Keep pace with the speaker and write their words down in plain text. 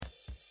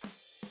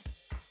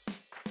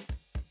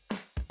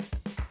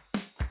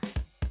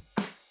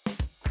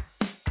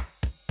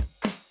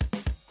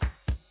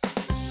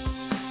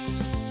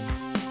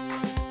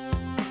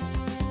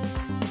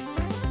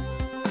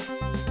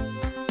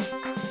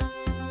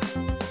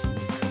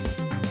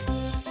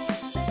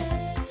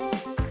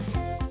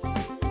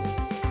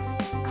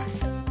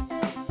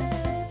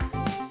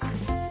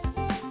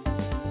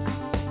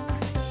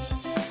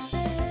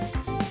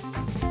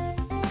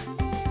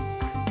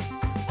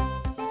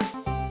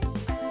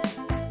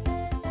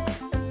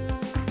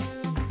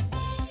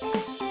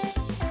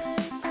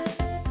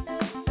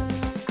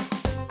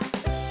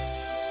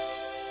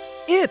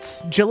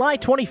It's July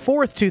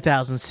 24th,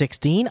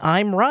 2016.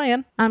 I'm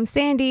Ryan. I'm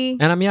Sandy.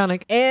 And I'm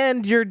Yannick.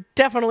 And you're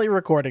definitely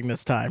recording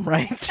this time,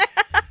 right?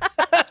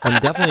 I'm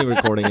definitely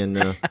recording,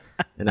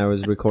 and I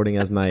was recording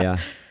as my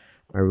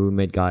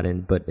roommate got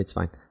in, but it's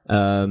fine.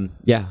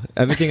 Yeah,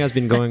 everything has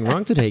been going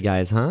wrong today,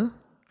 guys, huh?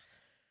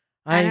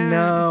 I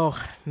know.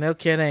 No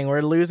kidding.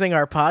 We're losing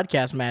our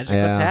podcast magic.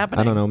 Yeah, What's happening?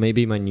 I don't know.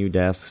 Maybe my new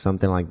desk,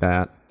 something like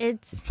that.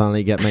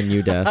 Finally get my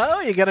new desk.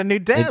 Oh, you got a new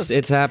desk.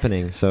 It's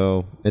happening,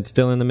 so it's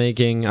still in the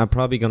making. I'm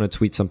probably going to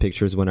tweet some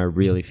pictures when I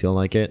really feel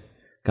like it.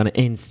 Gonna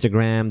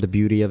Instagram the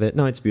beauty of it.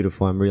 No, it's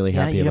beautiful. I'm really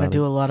happy about it. Yeah, you're gonna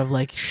do a lot of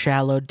like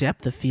shallow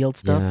depth of field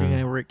stuff. Yeah.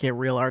 You're gonna get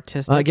real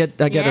artistic. I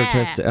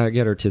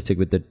get artistic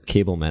with the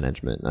cable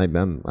management.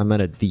 I'm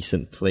at a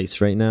decent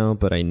place right now,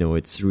 but I know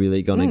it's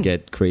really gonna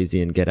get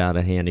crazy and get out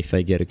of hand if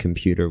I get a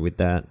computer with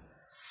that.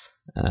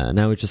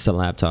 Now it's just a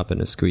laptop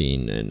and a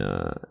screen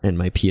and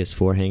my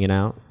PS4 hanging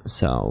out.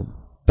 So,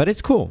 but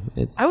it's cool.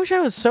 I wish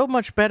I was so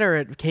much better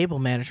at cable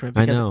management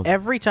because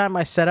every time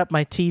I set up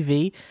my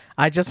TV,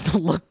 I just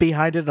look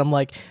behind it and I'm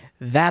like,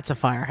 that's a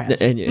fire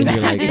hazard. And you're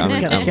like,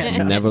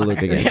 I'm never look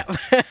again.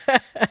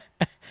 Yeah.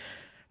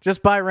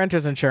 Just buy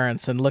renter's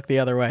insurance and look the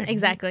other way.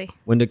 Exactly.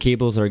 When the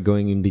cables are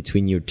going in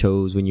between your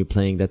toes when you're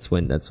playing, that's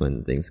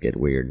when things get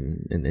weird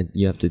and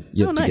you have to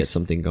get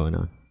something going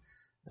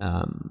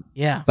on.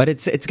 Yeah. But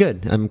it's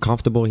good. I'm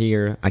comfortable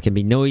here. I can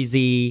be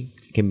noisy.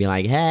 I can be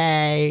like,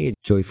 hey,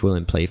 joyful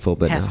and playful.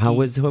 But how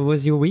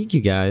was your week,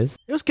 you guys?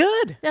 It was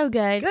good. So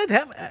good. Good.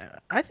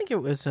 I think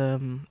it was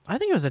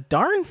a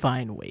darn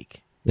fine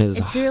week.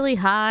 It's really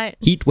hot.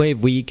 Heat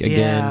wave week again.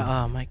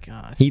 Yeah. Oh my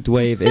god. Heat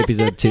wave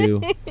episode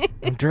 2.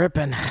 I'm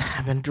dripping.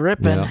 I've been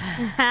dripping.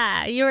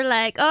 Yeah. You were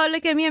like, oh,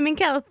 look at me, I'm in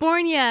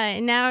California.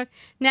 And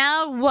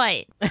now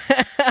what?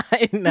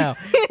 I know.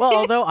 Well,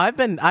 although I've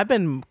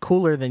been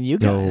cooler than you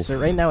guys. So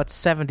right now it's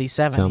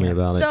 77. Tell me here.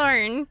 about it.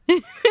 Darn.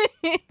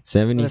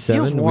 77. It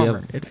feels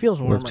warmer. It feels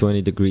warmer. We have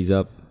 20 degrees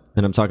up.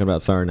 And I'm talking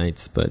about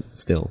Fahrenheit, but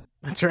still.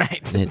 That's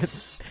right.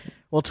 It's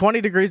well,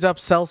 20 degrees up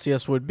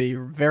Celsius would be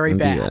very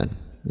bad.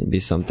 It'd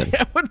be something.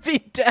 It would be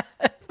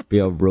death.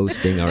 We are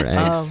roasting our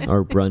eggs,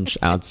 our brunch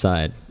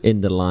outside in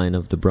the line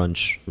of the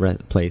brunch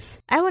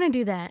place. I want to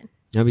do that.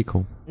 That'd be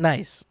cool.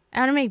 Nice.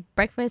 I want to make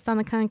breakfast on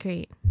the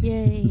concrete.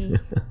 Yay.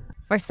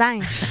 For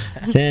science.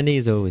 Sandy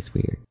is always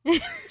weird.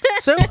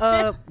 So,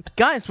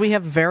 guys, we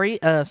have a very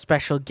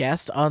special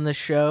guest on the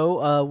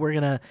show. We're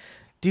going to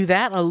do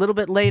that a little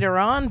bit later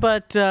on.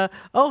 But,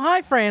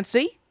 hi,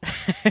 Francie.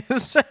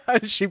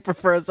 She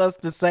prefers us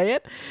to say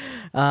it,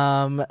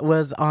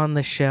 was on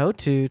the show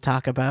to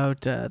talk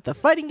about the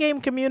fighting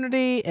game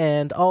community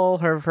and all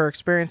her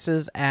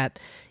experiences at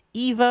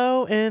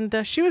Evo,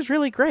 and she was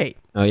really great.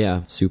 Oh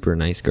yeah, super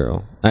nice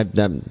girl. I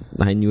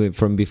knew it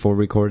from before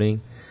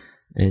recording,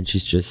 and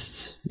she's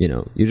just,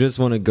 you just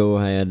want to go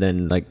ahead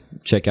and like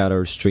check out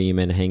her stream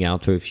and hang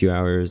out for a few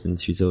hours, and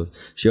she'll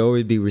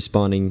always be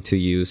responding to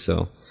you,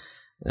 so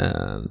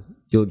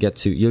you'll get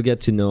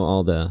to know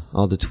all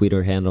the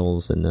Twitter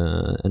handles and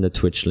the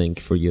Twitch link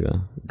for you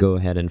to go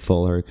ahead and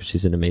follow her because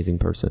she's an amazing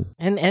person.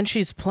 And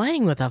she's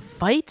playing with a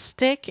fight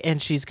stick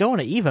and she's going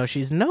to Evo.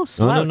 She's no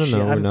slouch.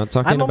 No. We're not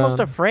talking about. I'm almost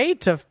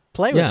afraid to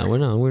play with her.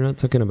 Yeah, we're not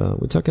talking about.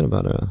 We're talking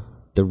about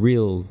the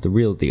real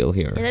deal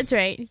here. Yeah, that's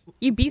right.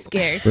 You be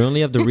scared. We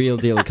only have the real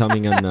deal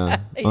coming on.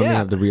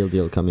 Have the real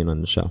deal coming on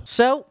the show.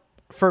 So,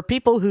 for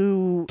people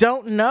who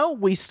don't know,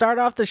 we start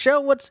off the show.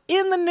 What's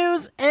in the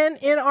news and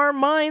in our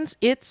minds?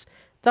 It's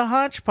the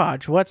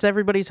hodgepodge. What's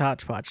everybody's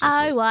hodgepodge this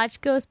I week?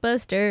 watch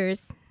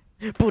Ghostbusters.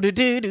 All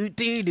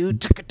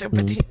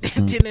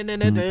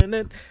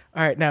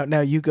right,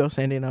 now you go,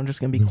 Sandy, and I'm just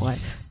gonna be quiet.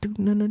 Sing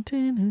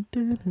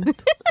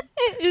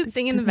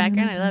in the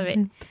background. I love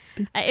it.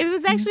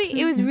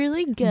 It was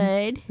really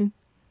good.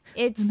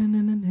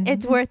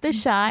 It's worth a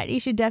shot. You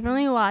should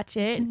definitely watch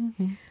it.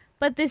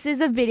 But this is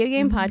a video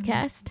game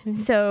podcast,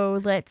 so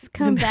let's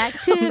come back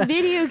to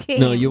video games.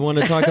 No, you want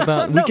to talk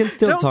about... we can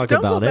still talk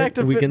about it.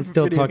 We can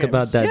still talk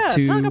about that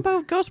too. Yeah, talk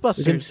about Ghostbusters.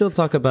 We can still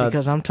talk about...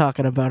 Because I'm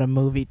talking about a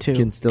movie too.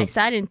 I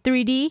saw it in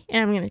 3D,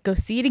 and I'm going to go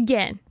see it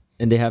again.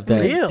 And they have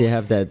that... Real? They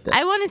have that...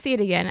 I want to see it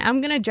again.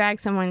 I'm going to drag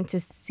someone to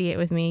see it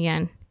with me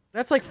again.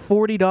 That's like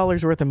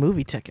 $40 worth of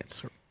movie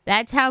tickets.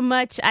 That's how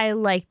much I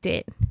liked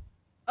it.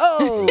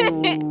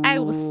 Oh! I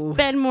will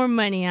spend more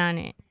money on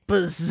it.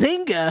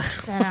 Bazinga!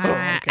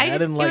 I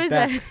didn't like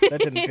that. That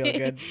didn't feel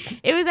good.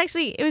 It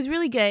was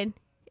really good.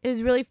 It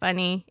was really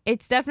funny.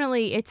 It's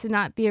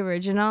not the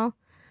original,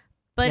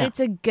 but it's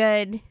a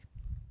good,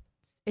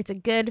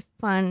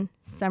 fun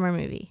summer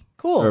movie.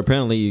 Cool. Or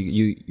apparently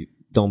you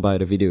don't buy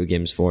the video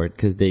games for it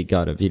because they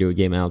got a video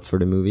game out for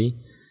the movie.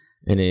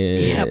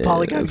 And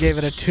Polygon gave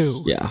it a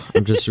 2. Yeah,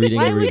 I'm just reading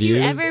the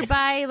reviews. Why would you ever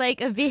buy like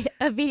a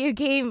video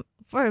game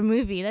for a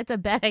movie? That's a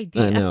bad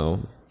idea. I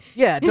know.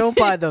 Yeah, don't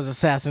buy those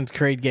Assassin's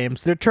Creed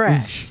games. They're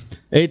trash.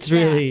 It's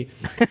really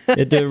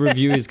the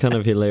review is kind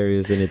of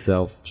hilarious in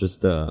itself.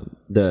 Just the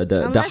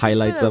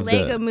highlights it's for of the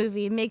Lego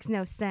movie. It makes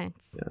no sense.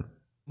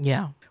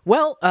 Yeah.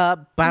 Well,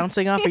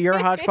 bouncing off of your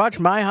hodgepodge,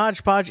 my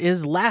hodgepodge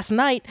is last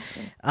night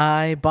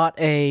I bought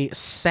a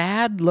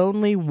sad,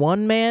 lonely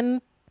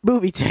one-man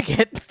movie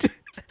ticket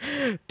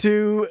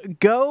to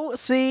go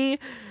see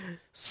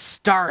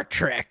Star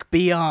Trek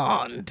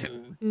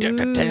Beyond. I'm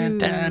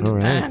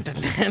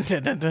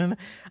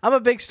a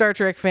big Star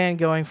Trek fan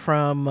going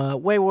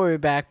from way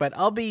back, but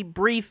I'll be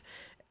brief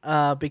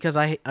because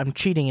I'm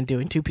cheating and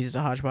doing two pieces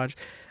of hodgepodge.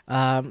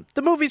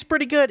 The movie's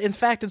pretty good. In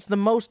fact, it's the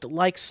most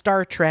like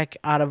Star Trek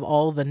out of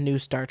all the new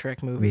Star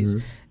Trek movies.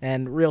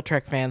 And real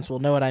Trek fans will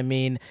know what I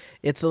mean.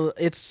 It's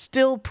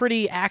still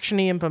pretty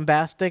actiony and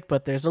bombastic,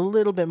 but there's a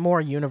little bit more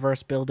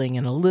universe building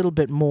and a little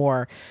bit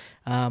more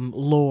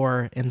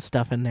lore and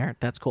stuff in there.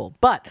 That's cool.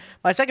 But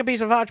my second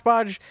piece of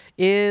hodgepodge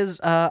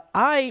is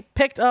I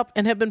picked up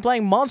and have been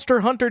playing Monster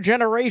Hunter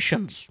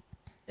Generations.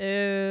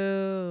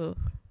 Ooh.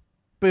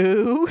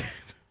 Boo.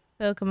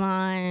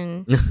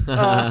 Pokemon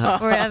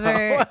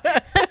forever.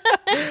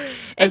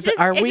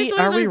 Are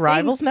we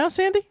rivals things. now,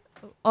 Sandy?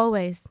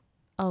 Always.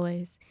 Well,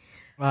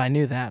 I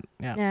knew that.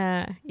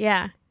 Yeah.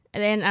 Yeah.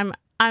 And then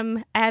I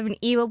have an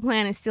evil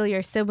plan to steal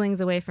your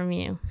siblings away from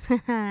you.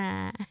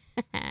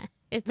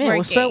 It's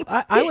working. So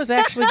I was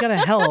actually going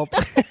to help.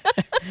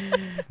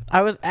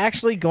 I was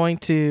actually going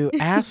to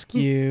ask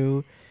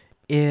you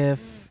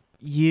if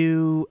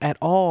you at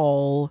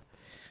all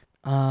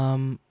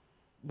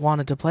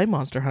wanted to play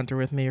Monster Hunter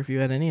with me, or if you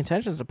had any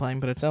intentions of playing,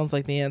 but it sounds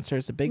like the answer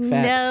is a big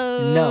fat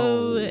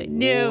no.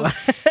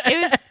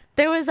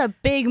 There was a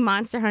big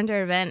Monster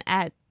Hunter event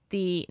at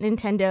the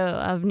Nintendo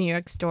of New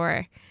York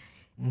store.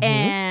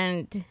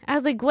 And I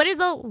was like, what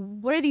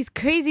are these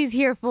crazies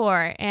here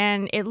for?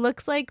 And it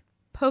looks like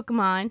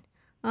Pokemon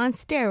on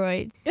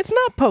steroids. It's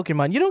not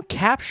Pokemon. You don't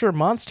capture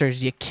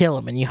monsters, you kill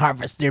them and you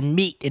harvest their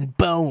meat and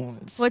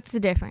bones. What's the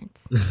difference?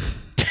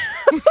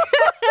 Well,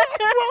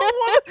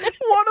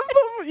 one of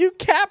them, you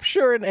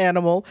capture an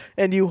animal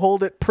and you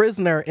hold it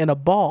prisoner in a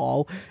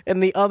ball,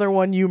 and the other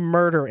one, you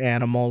murder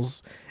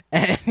animals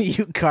and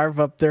you carve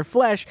up their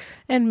flesh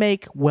and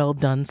make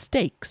well-done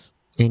steaks.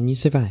 And you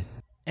survive.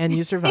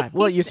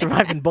 Well, you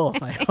survive in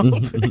both, I hope,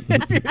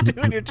 if you're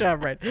doing your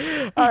job right.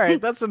 All right,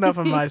 that's enough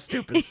of my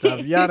stupid stuff.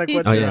 Yannick,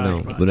 what's your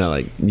hodgepodge? But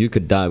like, you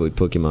could die with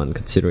Pokemon,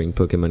 considering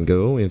Pokemon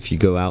Go. If you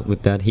go out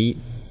with that heat,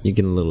 you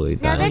can literally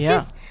die.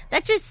 No,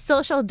 that's just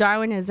social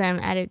Darwinism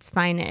at its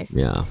finest.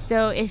 Yeah.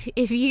 So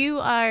if you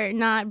are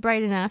not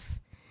bright enough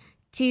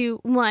to,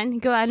 1,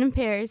 go out in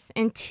pairs,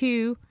 and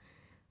 2,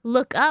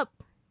 look up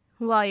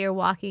while you're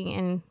walking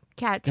and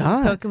catching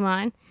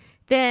Pokemon,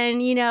 then,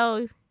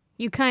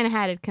 you kind of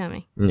had it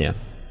coming. Yeah.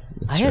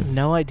 I had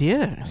no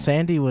idea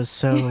Sandy was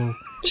so...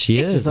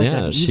 She's like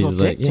an evil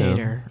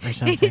dictator or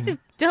something. You just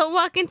don't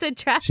walk into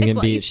traffic.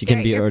 She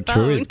can be our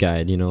tourist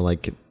guide,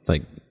 like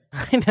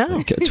I know.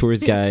 Like a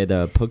tourist guide,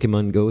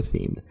 Pokemon Go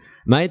themed.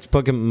 My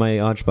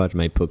hodgepodge,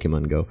 my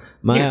Pokemon Go.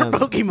 My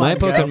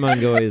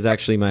Pokemon Go is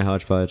actually my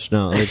hodgepodge.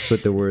 No, let's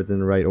put the words in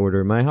the right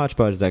order. My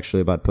hodgepodge is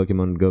actually about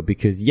Pokemon Go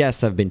because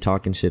yes, I've been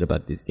talking shit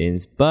about these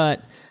games,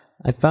 but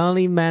I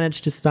finally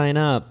managed to sign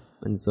up,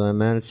 and so I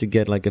managed to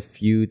get like a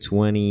few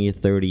 20,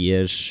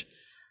 30-ish,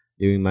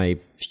 doing my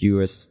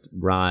fewest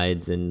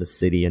rides in the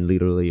city, and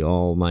literally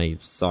all my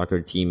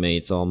soccer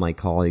teammates, all my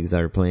colleagues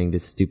are playing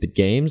this stupid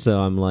game.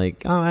 So I'm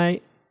like, all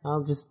right,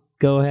 I'll just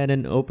go ahead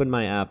and open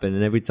my app,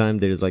 and every time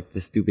there's like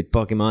this stupid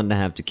Pokemon to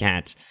have to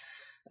catch.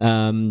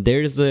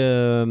 There's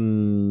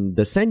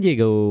the San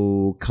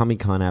Diego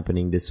Comic-Con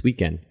happening this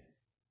weekend.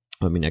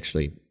 I mean,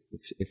 actually,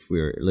 if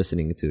we're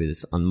listening to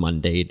this on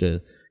Monday,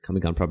 the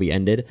Comic-Con probably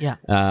ended. Yeah.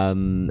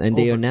 And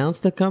they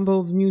announced a combo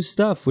of new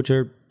stuff, which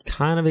are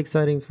kind of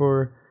exciting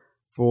for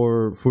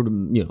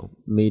the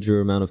major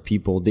amount of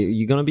people.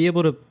 You're gonna be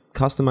able to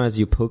customize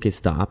your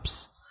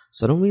Pokestops.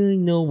 So I don't really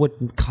know what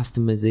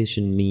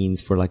customization means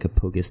for like a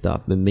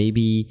Pokestop, but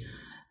maybe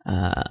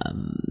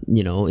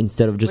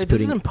instead of just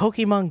this is in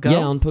Pokemon Go?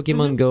 Yeah, on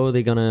Pokemon Go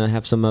they're gonna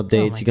have some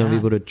updates. You're gonna be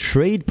able to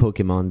trade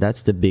Pokemon.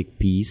 That's the big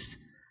piece.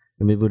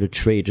 You're gonna be able to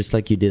trade just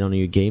like you did on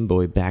your Game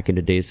Boy back in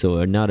the day. So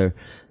another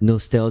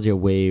nostalgia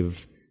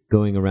wave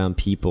going around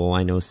people.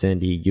 I know,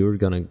 Sandy, you're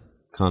gonna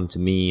come to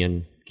me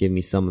and give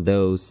me some of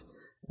those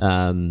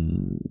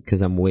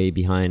because I'm way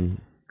behind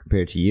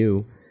compared to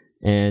you.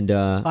 And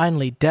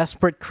finally,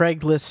 desperate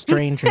Craigslist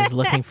strangers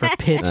looking for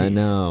pitches. I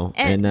know.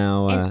 And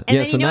now,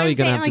 so now you're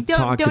going to have to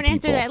talk to people. Don't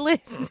answer that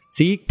list.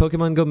 See,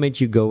 Pokemon Go made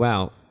you go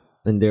out,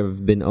 and there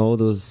have been all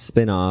those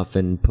spin-off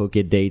and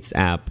Pokedates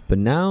app, but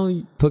now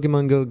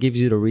Pokemon Go gives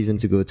you the reason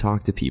to go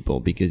talk to people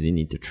because you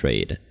need to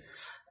trade.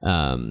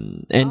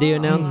 And they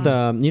announced,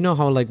 you know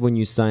how like when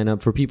you sign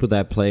up, for people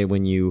that play,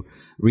 when you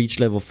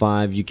reach level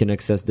 5, you can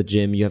access the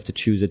gym, you have to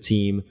choose a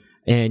team.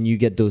 And you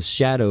get those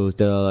shadows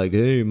that are like,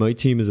 hey, my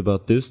team is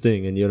about this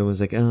thing. And the other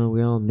one's like, oh,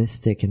 we're all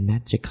mystic and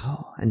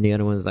magical. And the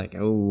other one's like,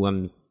 oh,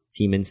 I'm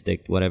Team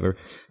Instinct, whatever.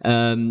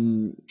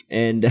 And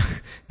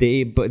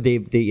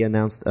they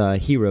announced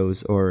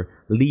heroes, or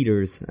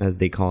leaders, as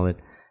they call it,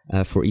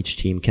 for each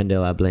team,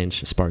 Candela,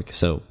 Blanche, Spark.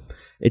 So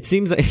it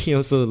seems like he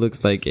also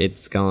looks like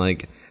it's kind of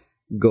like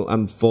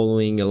I'm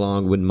following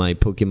along with my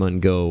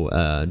Pokemon Go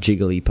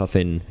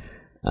Jigglypuffin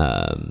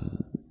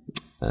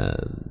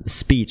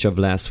speech of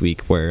last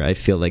week, where I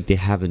feel like they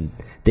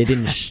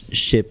didn't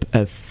ship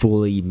a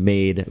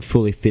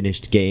fully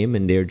finished game,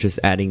 and they're just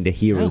adding the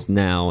heroes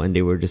now, and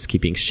they were just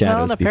keeping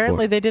shadows No,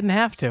 apparently before. they didn't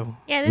have to.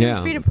 Yeah, this is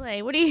free to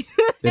play. What do you?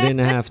 They didn't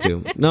have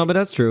to. No, but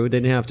that's true. They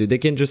didn't have to. They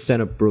can just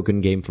send a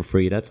broken game for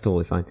free. That's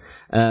totally fine.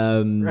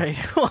 Right.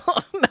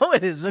 Well, no,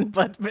 it isn't,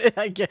 but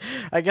I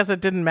guess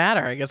it didn't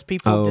matter. I guess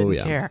people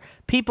didn't care.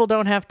 People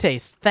don't have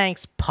taste.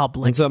 Thanks,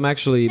 public. And so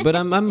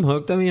I'm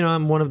hooked. I mean,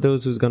 I'm one of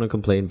those who's going to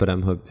complain, but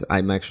I'm hooked.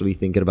 I'm actually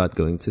thinking about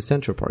going to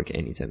Central Park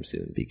anytime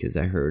soon, because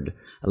I heard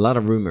a lot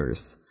of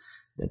rumors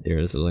that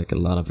there's like a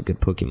lot of good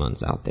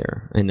Pokemons out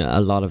there, and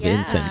a lot of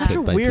incense Such a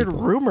put by weird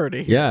people. rumor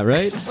to hear. Yeah,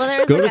 right? Well,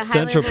 there's Go like to a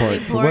Central highly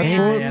Park. For moving what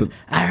forest. for? Man,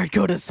 I would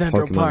go to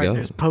Central Pokemon Park. Go.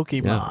 There's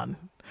Pokemon.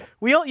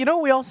 We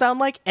all sound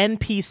like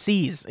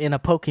NPCs in a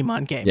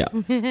Pokemon game. Yeah.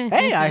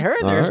 Hey, I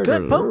heard there's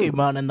good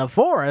Pokemon in the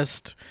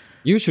forest.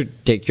 You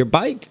should take your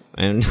bike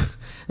and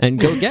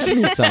go get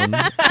me some,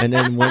 and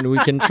then when we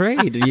can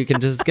trade, you can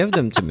just give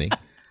them to me.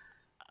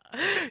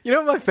 You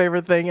know what my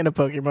favorite thing in a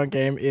Pokemon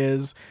game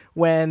is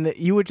when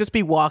you would just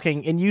be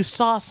walking and you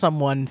saw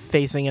someone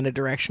facing in a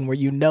direction where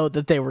you know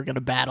that they were going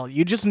to battle.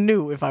 You just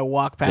knew, if I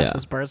walk past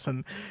this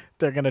person,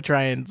 they're going to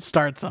try and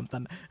start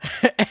something.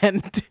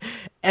 and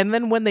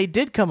then when they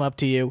did come up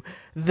to you,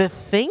 the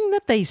thing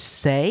that they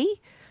say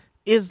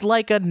is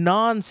like a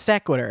non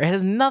sequitur. It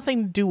has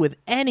nothing to do with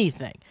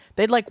anything.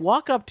 They'd like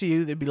walk up to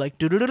you, they'd be like,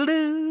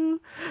 do-do-do-do-do,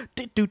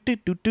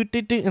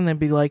 do-do-do-do-do-do, and they'd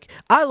be like,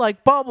 I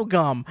like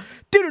bubblegum.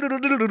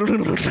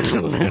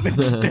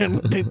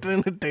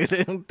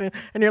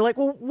 And you're like,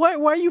 well, why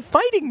are you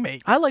fighting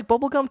me? I like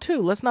bubblegum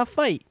too. Let's not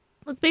fight.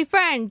 Let's be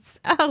friends.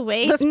 Oh,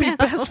 wait. Let's be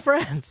best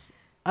friends.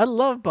 I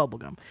love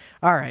bubblegum.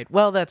 All right.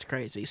 Well, that's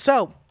crazy.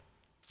 So,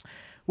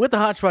 with the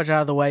hodgepodge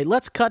out of the way,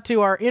 let's cut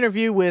to our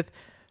interview with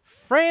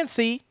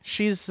Francie.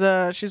 She's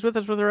with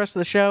us for the rest of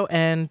the show,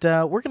 and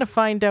we're gonna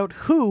find out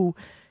who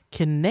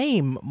can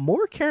name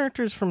more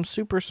characters from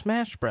Super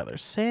Smash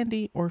Brothers,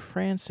 Sandy or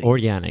Francie, Or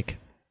Yannick.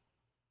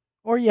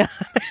 or yeah.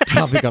 It's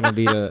probably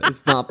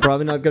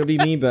probably not gonna be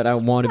me, but I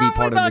want to be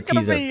part of the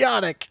teaser. Be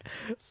Yannick.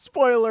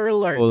 Spoiler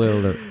alert. Spoiler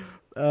alert.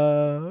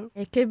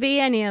 It could be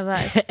any of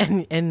us.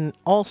 And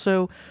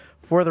also,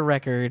 for the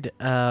record,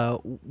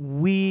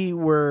 we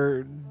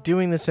were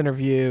doing this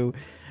interview,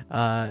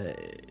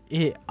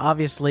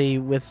 obviously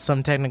with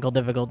some technical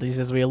difficulties,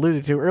 as we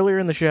alluded to earlier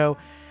in the show.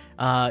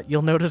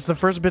 You'll notice the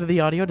first bit of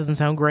the audio doesn't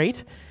sound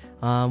great.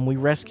 We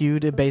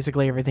rescued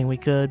basically everything we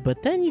could,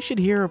 but then you should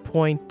hear a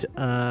point,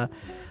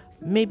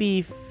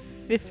 maybe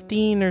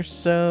 15 or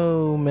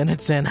so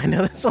minutes in. I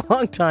know that's a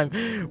long time,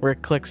 where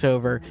it clicks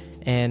over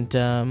and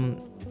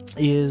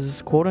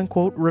is quote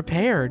unquote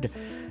repaired.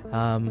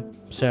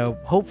 So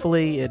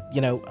hopefully it,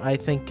 I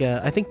think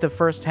the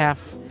first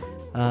half,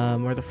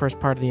 or the first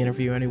part of the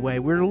interview anyway,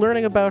 we're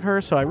learning about her,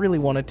 so I really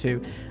wanted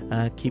to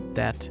keep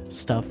that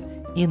stuff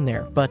in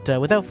there. But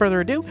without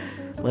further ado,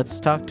 let's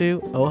talk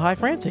to Oh Hi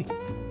Francie.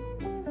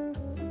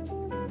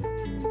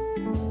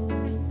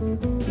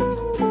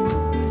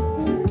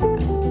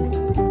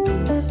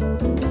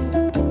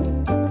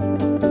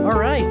 All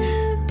right,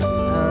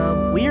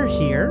 we are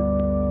here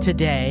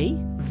today,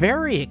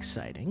 very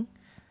exciting,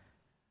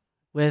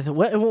 with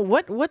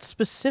what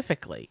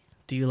specifically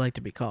do you like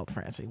to be called,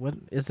 Francie? What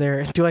is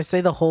there? Do I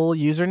say the whole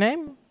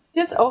username?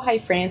 Just Oh Hi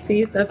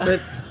Francie. That's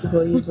what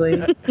people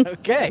usually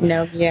Okay.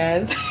 know me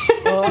as.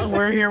 Well,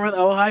 we're here with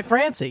Oh Hi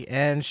Francie,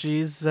 and she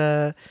is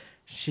on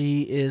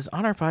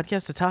our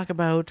podcast to talk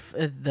about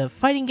the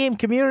fighting game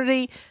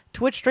community,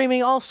 Twitch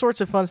streaming, all sorts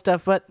of fun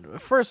stuff.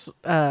 But first,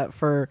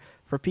 for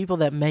people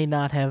that may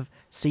not have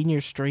seen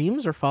your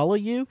streams or follow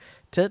you,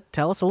 to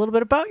tell us a little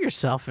bit about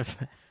yourself.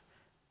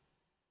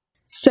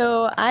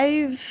 So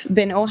I've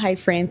been Oh Hi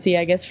Francie,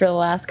 I guess, for the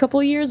last couple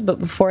of years, but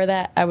before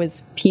that, I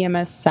was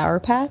PMS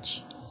Sour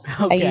Patch.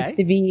 Okay. I used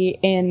to be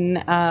in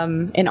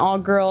an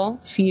all-girl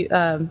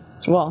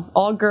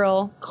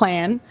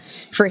clan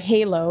for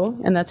Halo,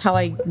 and that's how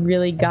I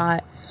really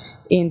got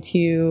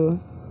into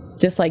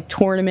just like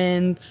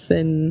tournaments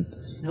and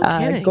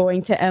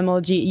going to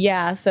MLG.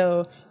 Yeah,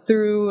 so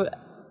through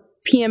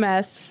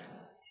PMS,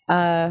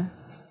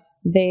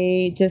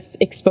 they just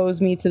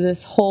exposed me to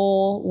this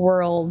whole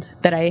world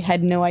that I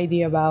had no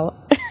idea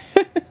about.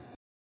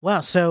 Wow,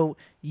 so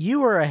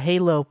you were a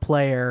Halo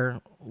player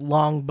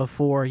long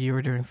before you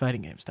were doing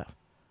fighting game stuff.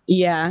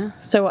 Yeah,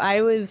 so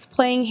I was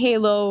playing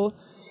Halo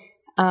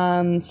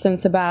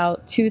since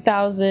about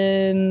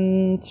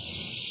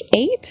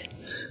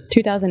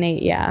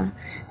 2008, yeah.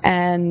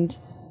 And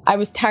I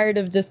was tired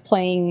of just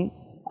playing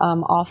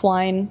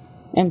offline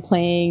and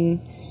playing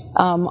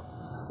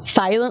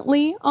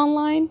silently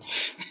online,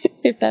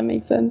 if that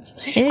makes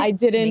sense.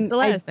 Makes a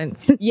lot of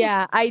sense.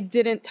 Yeah, I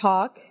didn't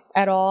talk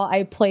at all.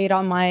 I played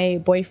on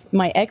my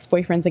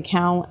ex-boyfriend's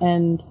account,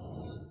 and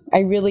I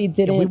really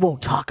didn't. Yeah, we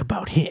won't talk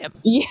about him.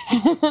 Yeah,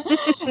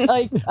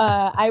 like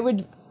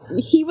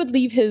he would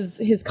leave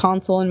his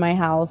console in my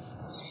house,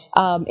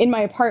 in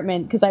my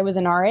apartment because I was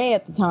an RA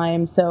at the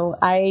time. So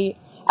I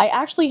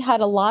actually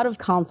had a lot of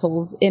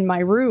consoles in my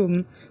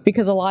room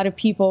because a lot of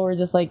people were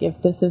just like,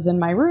 if this is in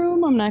my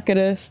room, I'm not going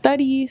to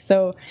study.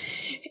 So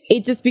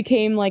it just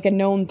became like a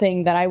known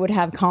thing that I would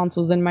have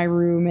consoles in my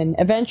room. And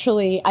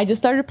eventually I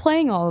just started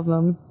playing all of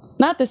them.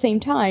 Not at the same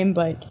time,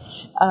 but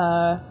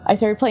I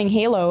started playing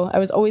Halo. I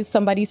was always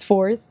somebody's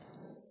fourth.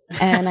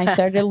 And I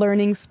started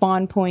learning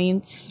spawn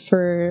points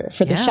for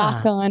the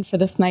shotgun, for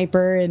the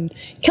sniper, and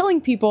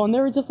killing people. And they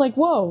were just like,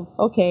 whoa,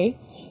 okay.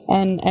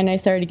 And I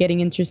started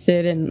getting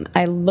interested, and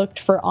I looked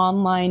for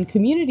online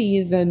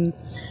communities. And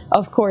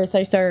of course,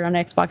 I started on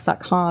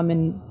Xbox.com,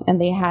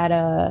 and they had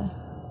a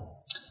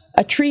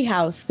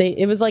treehouse.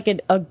 It was like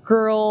a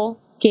girl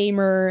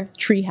gamer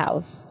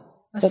treehouse.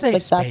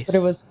 That's what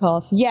it was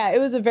called. Yeah, it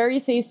was a very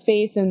safe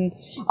space, and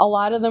a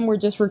lot of them were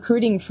just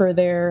recruiting for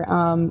their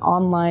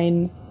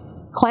online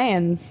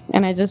clans,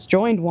 and I just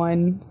joined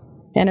one,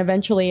 and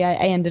eventually I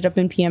ended up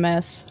in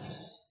PMS,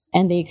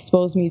 and they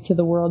exposed me to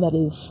the world that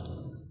is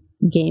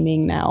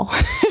gaming now.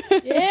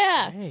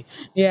 Yeah. Nice.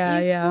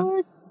 Yeah.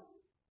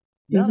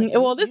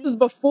 Mm-hmm. Well, this is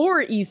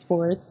before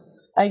esports,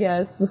 I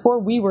guess, before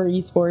we were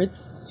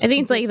esports. I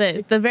think it's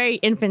like the very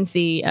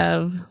infancy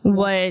of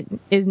what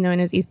is known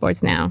as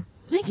esports now.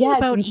 Thinking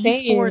about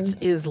esports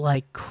is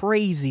like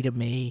crazy to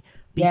me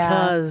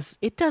because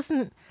it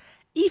doesn't,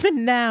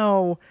 even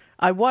now.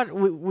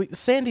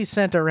 Sandy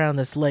sent around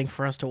this link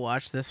for us to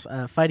watch this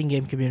fighting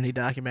game community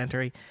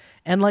documentary,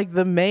 and like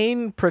the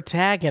main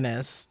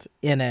protagonist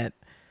in it,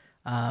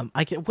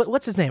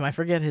 what's his name? I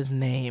forget his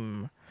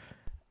name.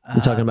 You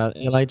talking about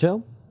L.I.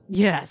 Joe?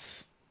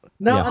 Yes.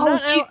 No,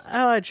 not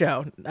L.I.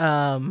 Joe.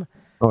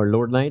 Or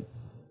Lord Knight?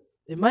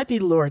 It might be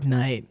Lord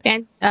Knight.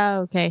 And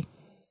okay,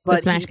 but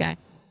the Smash guy.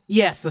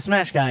 Yes, the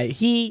Smash guy.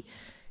 He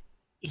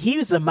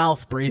was a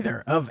mouth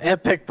breather of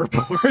epic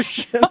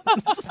proportions.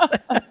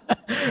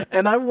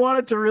 And I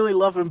wanted to really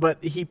love him,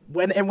 but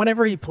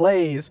whenever he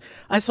plays,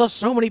 I saw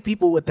so many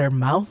people with their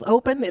mouth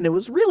open, and it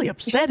was really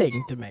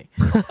upsetting to me.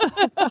 So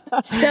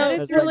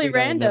it's really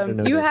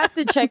random. You have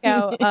to check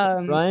out.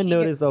 Ryan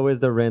noticed always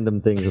the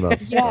random things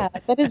about. Yeah,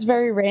 that is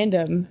very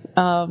random.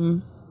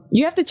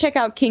 You have to check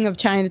out King of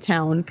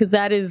Chinatown because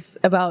that is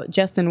about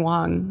Justin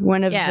Wong,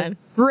 one of the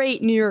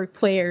great New York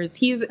players.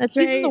 He's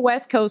in the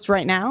West Coast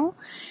right now,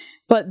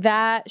 but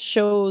that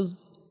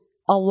shows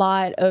a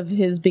lot of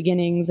his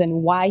beginnings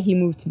and why he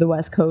moved to the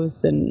West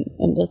Coast and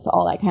just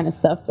all that kind of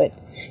stuff. But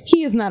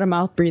he is not a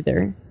mouth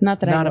breather. Not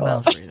that I know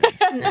of.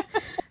 No.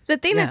 The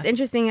thing that's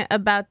interesting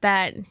about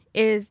that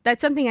is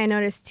that's something I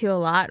noticed too a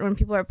lot when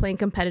people are playing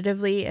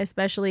competitively,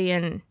 especially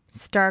in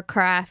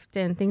StarCraft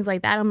and things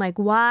like that. I'm like,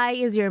 why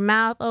is your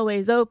mouth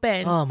always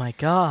open? Oh my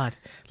God.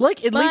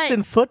 Like, at least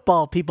in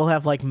football, people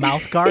have like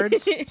mouth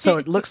guards. So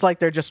it looks like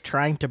they're just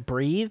trying to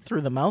breathe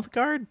through the mouth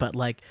guard, but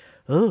like,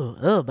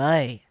 oh,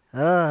 bye.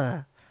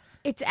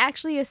 It's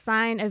actually a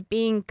sign of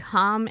being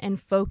calm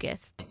and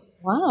focused.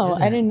 Wow,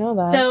 I didn't know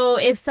that. So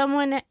if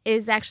someone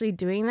is actually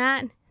doing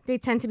that, they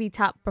tend to be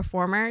top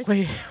performers.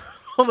 Wait,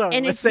 hold on.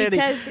 And it's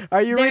Sandy,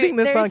 are you reading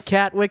this on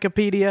Cat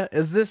Wikipedia?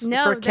 Is this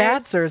for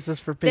cats or is this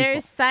for people?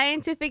 There's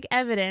scientific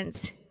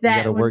evidence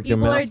that when work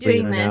people are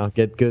doing this, now.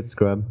 Get good,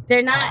 scrub.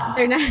 They're not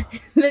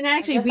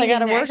actually being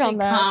actually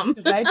calm.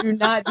 I do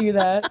not do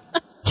that.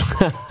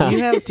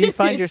 Do you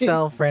find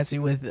yourself, Francie,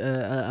 with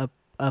a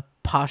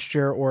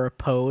posture or a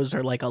pose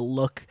or like a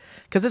look?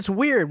 Because it's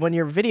weird when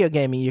you're video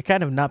gaming, you're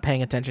kind of not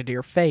paying attention to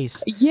your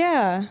face.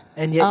 Yeah.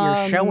 And yet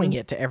you're showing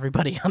it to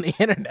everybody on the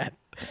internet.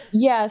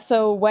 Yeah.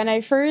 So when I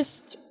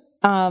first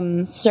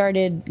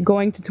started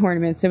going to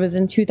tournaments, it was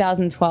in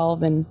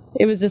 2012, and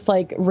it was just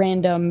like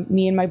random.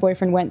 Me and my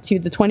boyfriend went to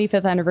the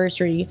 25th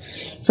anniversary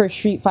for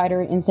Street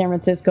Fighter in San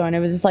Francisco, and it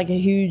was just like a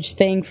huge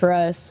thing for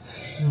us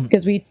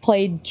because we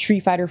played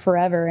Street Fighter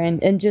forever,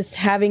 and just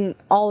having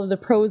all of the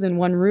pros in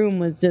one room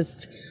was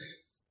just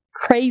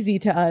crazy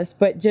to us.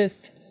 But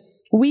just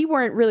we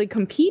weren't really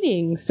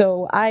competing,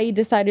 so I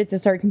decided to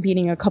start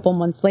competing a couple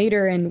months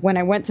later. And when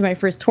I went to my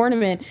first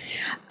tournament,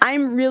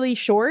 I'm really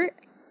short.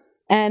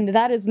 And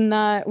that is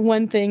not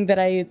one thing that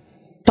I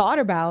thought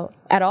about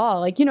at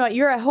all. Like,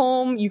 you're at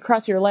home, you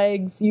cross your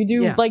legs, you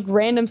do like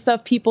random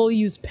stuff. People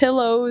use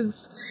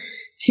pillows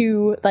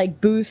to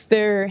like boost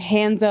their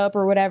hands up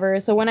or whatever.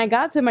 So when I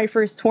got to my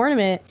first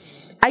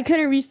tournament, I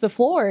couldn't reach the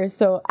floor.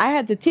 So I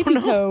had to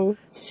tippy-toe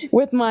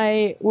with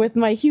my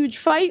huge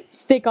fight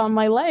stick on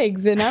my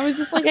legs. And I was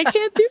just like, I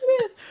can't do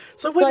this.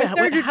 So wait a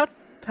minute,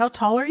 how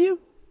tall are you?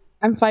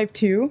 I'm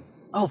 5'2".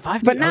 Oh,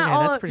 5'2". But not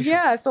all. That's pretty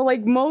short. So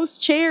like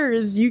most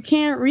chairs, you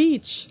can't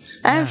reach.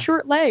 I have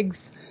short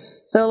legs,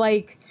 so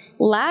like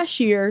last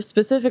year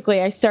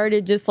specifically, I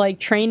started just like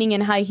training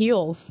in high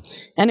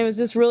heels, and it was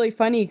just really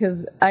funny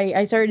because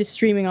I started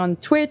streaming on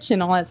Twitch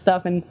and all that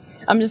stuff, and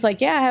I'm just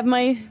like, I have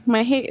my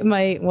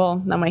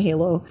well, not my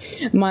Halo,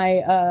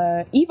 my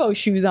Evo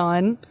shoes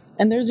on,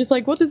 and they're just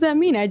like, what does that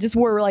mean? I just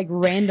wore like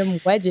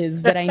random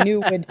wedges that I knew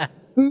would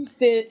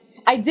boost it.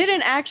 I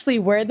didn't actually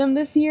wear them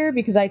this year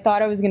because I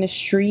thought I was going to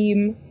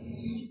stream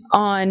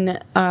on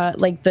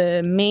like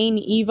the main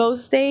Evo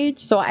stage,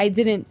 so I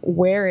didn't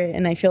wear it,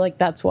 and I feel like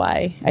that's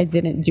why I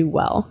didn't do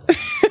well.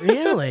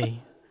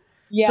 Really?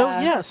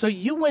 Yeah. So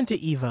you went to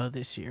Evo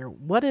this year.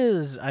 What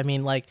is? I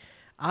mean, like,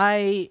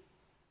 I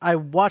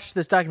watched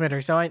this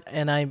documentary, so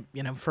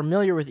I'm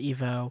familiar with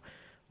Evo,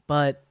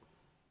 but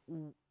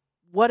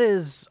what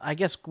is? I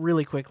guess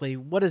really quickly,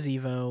 what is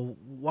Evo?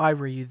 Why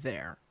were you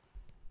there?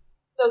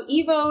 So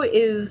Evo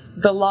is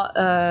the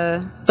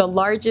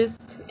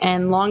largest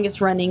and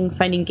longest running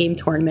fighting game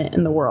tournament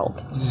in the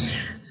world.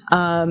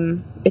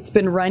 It's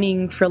been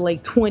running for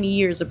like 20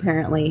 years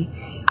apparently.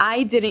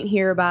 I didn't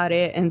hear about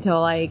it until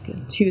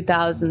like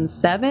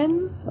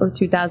 2007 or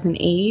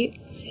 2008.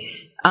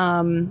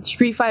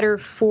 Street Fighter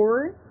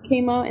 4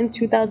 came out in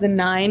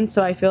 2009,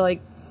 so I feel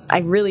like I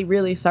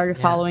really started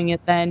following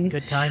it then.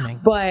 Good timing.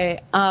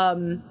 But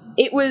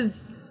it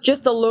was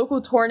just a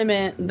local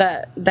tournament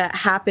that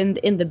happened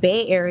in the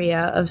Bay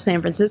Area of San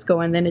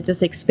Francisco, and then it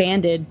just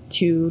expanded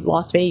to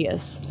Las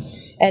Vegas.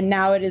 And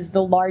now it is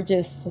the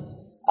largest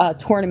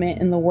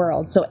tournament in the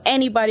world. So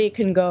anybody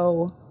can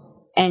go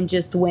and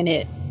just win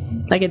it.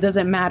 Like, it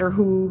doesn't matter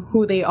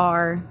who they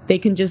are. They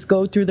can just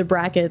go through the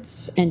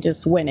brackets and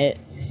just win it.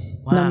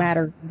 Wow. No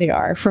matter who they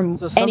are, from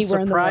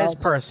anywhere in the world. So some surprise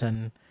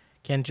person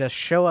can just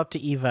show up to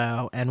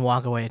Evo and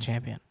walk away a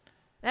champion.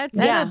 That's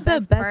the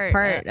best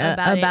part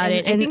about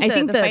it. And I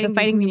think the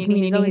fighting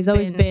community has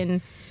always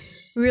been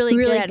really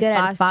good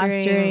at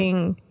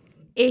fostering.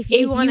 If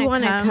you want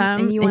to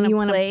come and you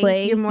want to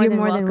play, you're more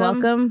than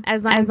welcome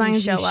as long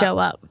as you show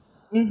up.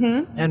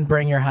 Mm-hmm. And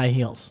bring your high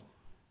heels.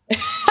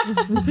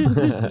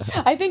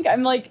 I think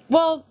I'm like,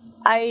 well,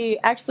 I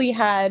actually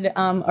had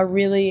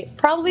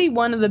probably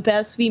one of the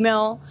best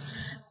female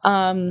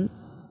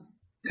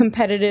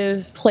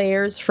competitive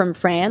players from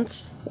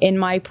France in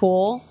my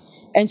pool,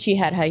 and she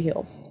had high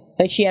heels.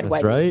 Like, she had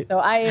white heels. So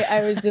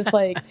I was just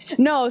like,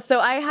 no. So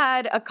I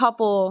had a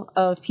couple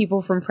of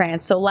people from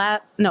France. So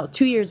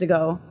 2 years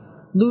ago,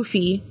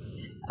 Luffy,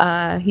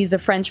 he's a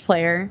French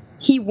player.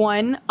 He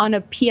won on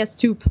a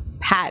PS2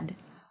 pad.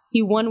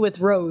 He won with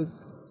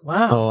Rose.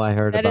 Wow. Oh, I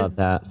heard about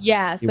that.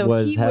 Yeah. So he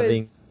was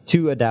having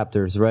two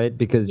adapters, right?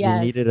 Because you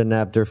needed an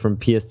adapter from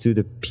PS2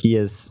 to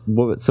PS.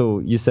 So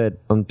you said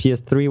on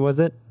PS3, was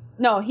it?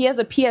 No, he has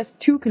a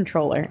PS2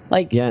 controller.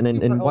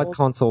 And what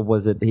console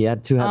was it? He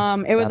had to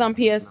have. It was on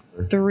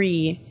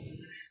PS3.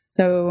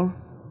 So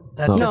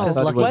that's just his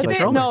lucky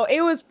controller. No,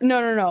 it was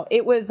no.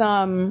 It was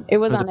on a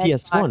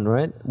PS1,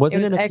 right?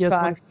 Wasn't it a Xbox.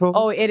 PS1 controller?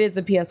 Oh, it is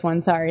a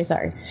PS1 . Sorry.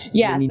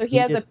 Yeah, so he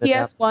has a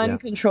PS1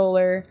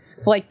 controller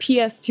for like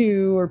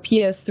PS2 or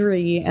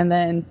PS3, and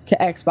then to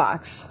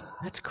Xbox.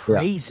 That's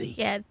crazy.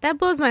 Yeah, that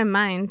blows my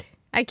mind.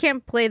 I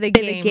can't play the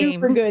game. It's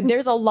super good.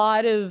 There's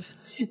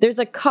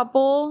a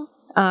couple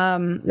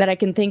that I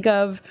can think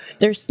of.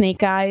 There's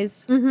Snake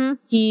Eyes. Mm-hmm.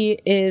 He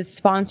is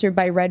sponsored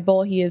by Red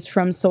Bull. He is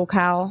from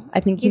SoCal. I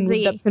think he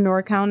moved up to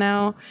NorCal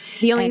now.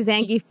 The only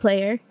Zangief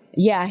player.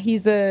 Yeah,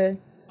 he's a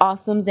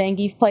awesome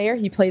Zangief player.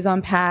 He plays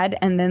on pad.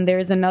 And then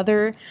there's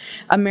another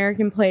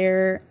American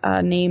player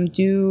named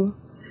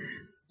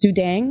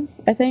Dudang,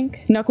 I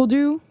think. Knuckle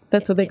Doo.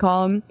 That's what they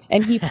call him.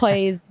 And he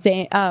plays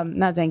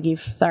not Zangief,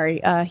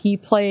 sorry. He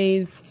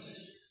plays,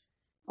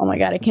 oh my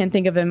god, I can't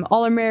think of him.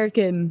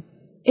 All-American.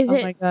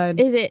 My god.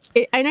 Is it?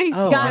 I know he's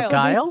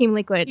Guile. Team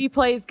Liquid. He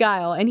plays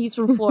Guile, and he's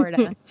from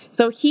Florida.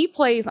 So he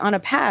plays on a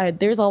pad.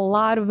 There's a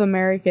lot of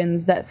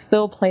Americans that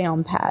still play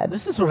on pad.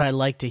 This is what I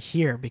like to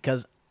hear,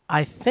 because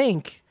I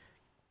think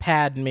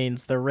pad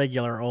means the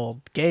regular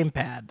old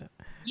gamepad.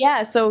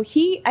 Yeah, so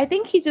I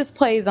think he just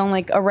plays on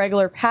like a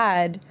regular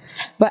pad,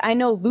 but I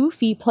know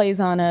Luffy plays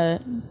on a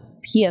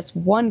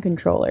PS1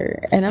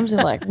 controller, and I'm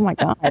just like, oh my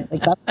god,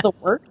 like that's the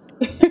work.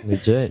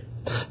 Legit.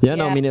 Yeah,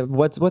 no, I mean,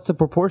 what's the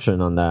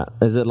proportion on that?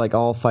 Is it like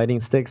all fighting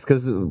sticks?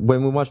 Because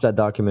when we watched that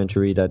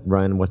documentary that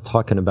Ryan was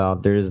talking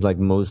about, there's like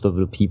most of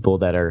the people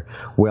that are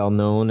well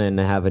known and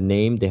have a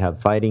name, they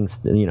have fighting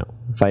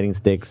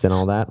sticks and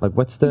all that. Like,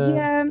 what's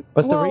the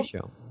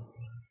ratio?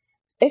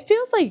 It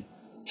feels like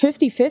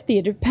 50-50.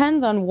 It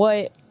depends on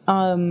what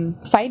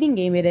fighting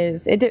game it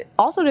is. It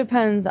also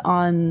depends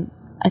on,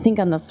 I think,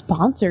 on the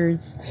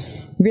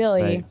sponsors,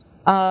 really.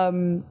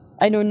 Right.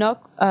 I know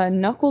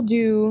Knuckle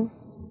Doo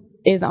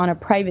is on a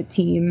private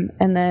team,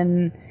 and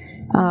then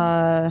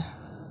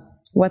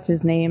what's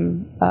his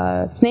name?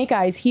 Snake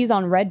Eyes, he's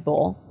on Red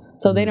Bull,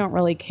 so they don't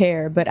really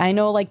care. But I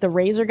know like the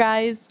Razer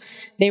guys,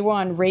 they were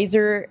on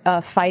Razer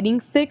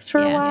fighting sticks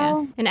for a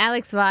while. Yeah. And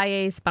Alex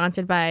Valle is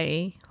sponsored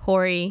by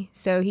Hori,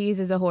 so he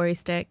uses a Hori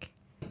stick.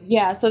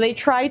 Yeah, so they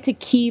try to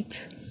keep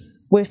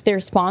with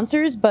their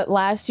sponsors, but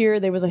last year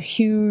there was a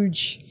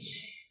huge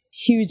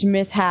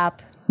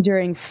mishap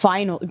during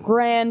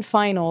grand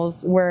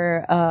finals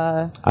where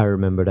I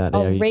remember that.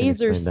 A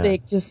Razer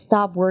stick just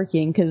stopped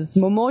working, because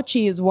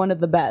Momochi is one of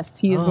the best.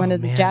 He is one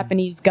of the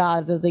Japanese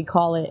gods, as they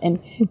call it,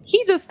 and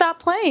he just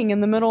stopped playing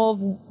in the middle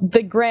of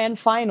the grand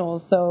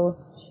finals. So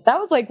that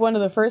was like one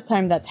of the first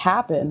time that's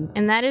happened.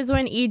 And that is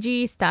when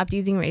EG stopped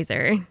using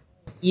Razer.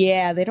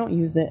 Yeah, they don't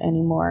use it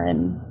anymore,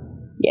 and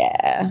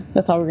Yeah,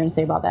 that's all we're gonna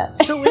say about that.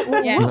 So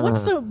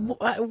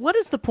what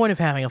is the point of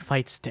having a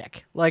fight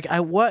stick? Like,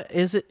 what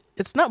is it?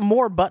 It's not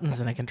more buttons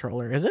than a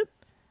controller, is it?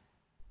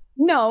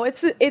 No,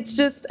 it's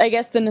just, I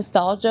guess, the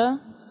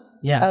nostalgia.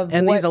 Yeah,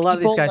 and a lot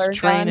of these guys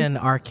train in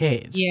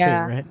arcades too,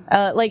 right?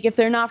 Like, if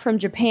they're not from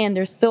Japan,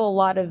 there's still a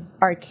lot of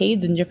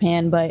arcades in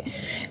Japan, but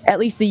at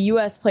least the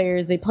U.S.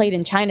 players, they played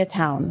in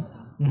Chinatown.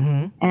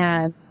 Mm-hmm.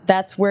 And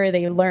that's where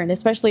they learned,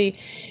 especially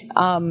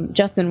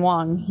Justin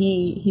Wong.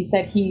 He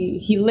said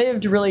he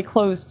lived really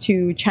close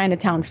to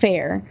Chinatown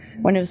Fair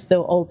when it was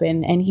still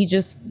open, and he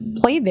just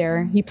played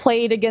there. He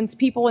played against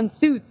people in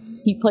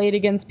suits. He played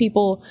against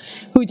people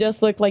who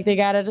just looked like they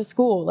got out of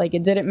school. Like,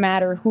 it didn't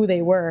matter who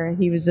they were.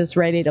 He was just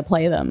ready to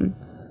play them.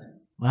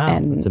 Wow,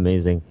 that's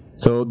amazing.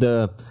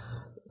 So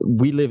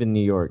we live in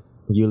New York.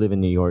 You live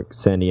in New York.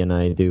 Sandy and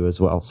I do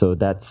as well. So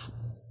that's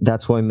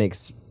what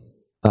makes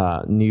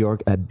New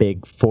York a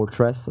big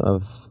fortress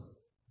of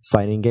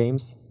fighting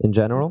games in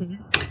general.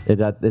 Mm-hmm.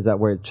 Is that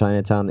where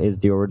Chinatown is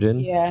the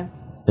origin? Yeah.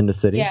 In the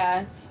city?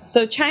 Yeah.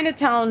 So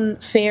Chinatown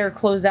Fair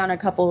closed down a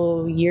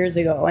couple years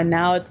ago, and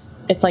now it's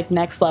like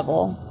next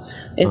level.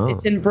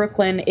 It's in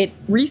Brooklyn. It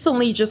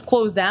recently just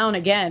closed down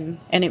again,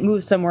 and it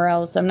moved somewhere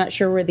else. I'm not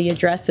sure where the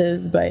address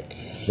is, but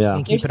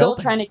they're still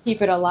trying to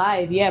keep it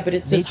alive. Yeah, but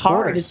it's just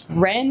hard. It's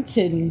rent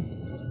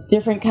and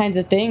different kinds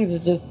of things.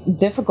 Is just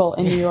difficult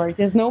in New York.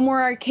 There's no more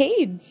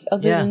arcades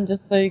other than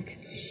just like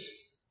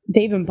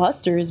Dave and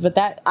Buster's, but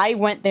that I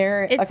went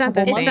there a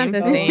couple months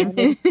ago.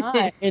 It's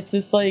not. It's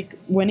just like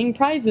winning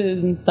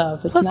prizes and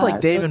stuff. It's Plus, not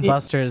like Dave and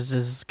Buster's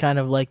is kind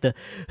of like the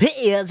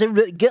 "Hey, how's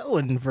everybody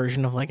going"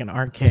 version of like an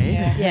arcade.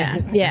 Yeah.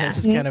 It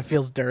just kind of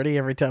feels dirty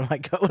every time I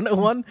go into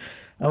one.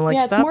 I'm like,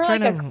 it's stop more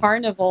trying like to. a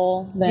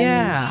carnival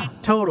than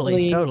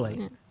totally.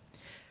 Yeah.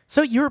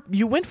 So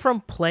you went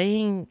from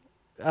playing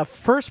a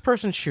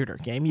first-person shooter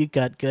game. You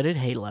got good at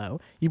Halo.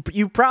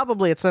 You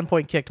probably at some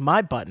point kicked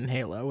my butt in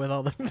Halo with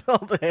all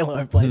the Halo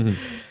I've played,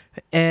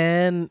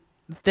 and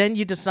then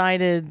you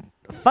decided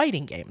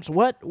fighting games.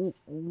 What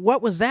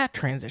was that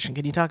transition?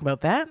 Can you talk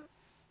about that?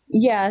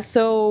 Yeah.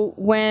 So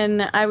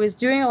when I was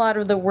doing a lot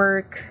of the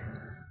work,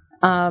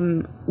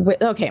 so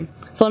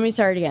let me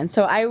start again.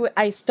 So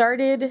I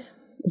started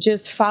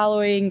just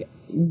following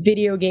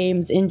video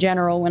games in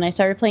general when I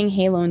started playing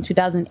Halo in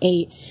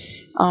 2008.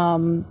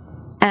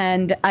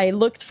 And I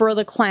looked for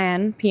the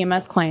clan,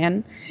 PMS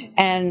clan,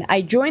 and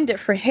I joined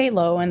it for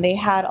Halo, and they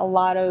had a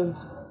lot of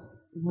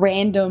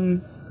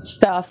random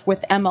stuff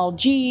with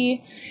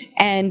MLG,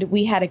 and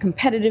we had a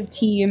competitive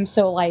team.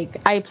 So like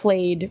I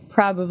played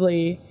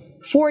probably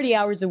 40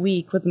 hours a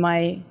week with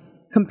my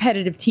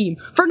competitive team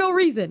for no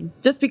reason,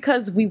 just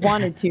because we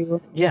wanted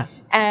to. Yeah.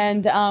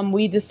 And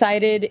we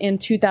decided in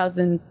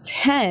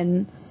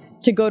 2010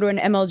 to go to an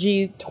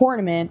MLG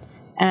tournament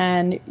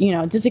and,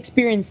 just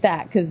experience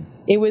that, because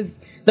it was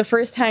the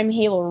first time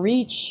Halo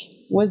Reach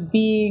was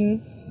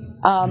being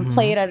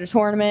played at a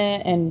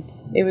tournament, and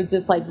it was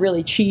just like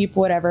really cheap,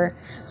 whatever.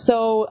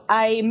 So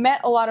I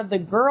met a lot of the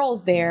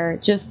girls there,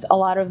 just a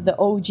lot of the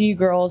OG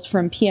girls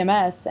from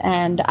PMS,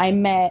 and I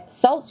met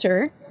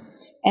Seltzer,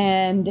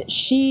 and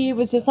she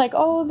was just like,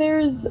 oh,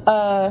 there's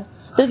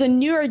a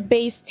New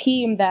York-based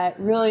team that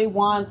really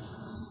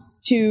wants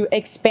to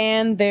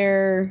expand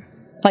their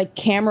like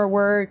camera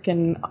work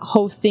and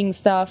hosting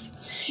stuff.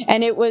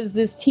 And it was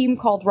this team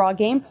called Raw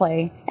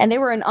Gameplay, and they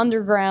were an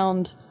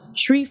underground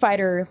Street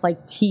Fighter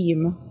like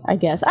team, I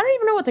guess. I don't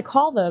even know what to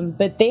call them,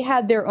 but they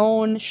had their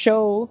own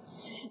show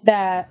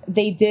that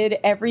they did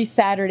every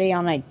Saturday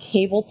on like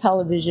cable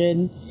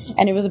television,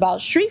 and it was about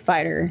Street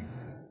Fighter.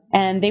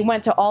 And they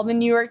went to all the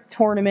New York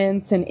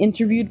tournaments and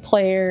interviewed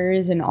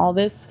players and all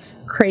this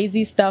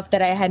crazy stuff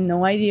that I had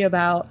no idea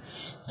about.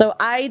 So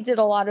I did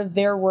a lot of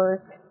their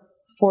work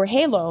for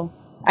Halo.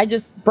 I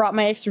just brought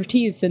my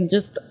expertise and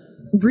just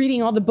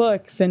reading all the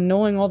books and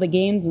knowing all the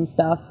games and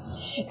stuff.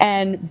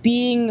 And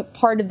being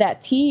part of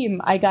that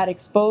team, I got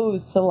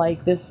exposed to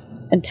like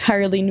this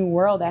entirely new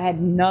world I had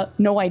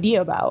no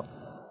idea about.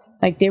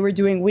 Like they were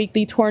doing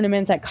weekly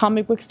tournaments at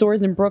comic book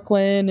stores in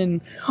Brooklyn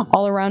and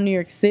all around New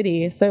York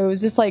City. So it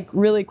was just like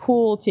really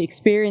cool to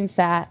experience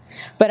that.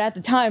 But at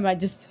the time, I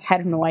just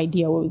had no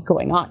idea what was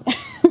going on.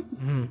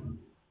 Mm-hmm.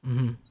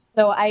 Mm-hmm.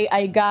 So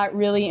I got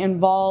really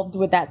involved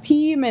with that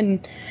team,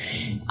 and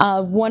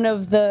one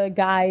of the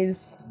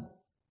guys,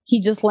 he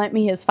just lent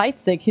me his fight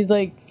stick. He's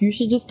like, you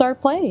should just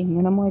start playing.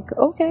 And I'm like,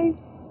 okay,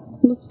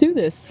 let's do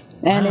this.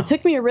 And It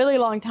took me a really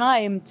long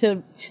time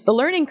the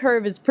learning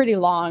curve is pretty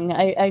long.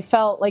 I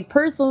felt like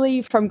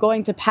personally from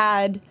going to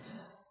pad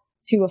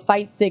to a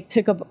fight stick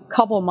took a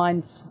couple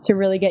months to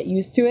really get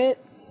used to it.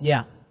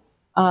 Yeah.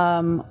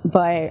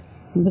 But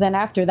then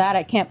after that,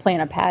 I can't play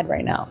on a pad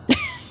right now.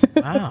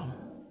 Wow.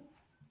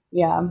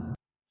 Yeah.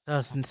 So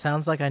it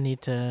sounds like I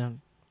need to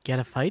get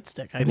a fight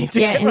stick. I need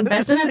to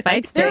invest in a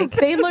fight stick.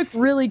 They look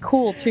really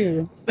cool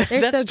too.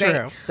 They're That's so great.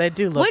 true. They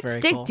do look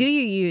very cool. What stick do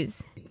you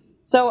use?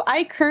 So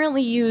I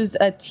currently use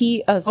a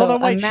Hold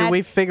on, wait. Should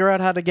we figure out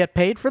how to get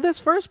paid for this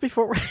first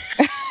before we...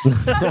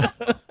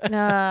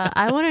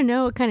 I want to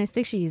know what kind of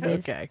stick she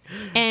uses. Okay.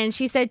 And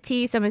she said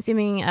T, so I'm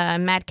assuming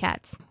Mad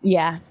Catz.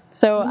 Yeah.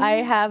 So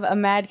I have a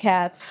Mad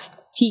Catz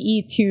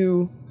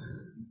TE2,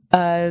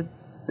 I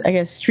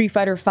guess Street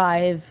Fighter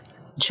 5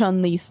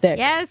 Chun-Li stick.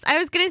 Yes, I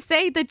was gonna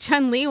say the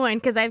Chun-Li one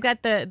because I've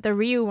got the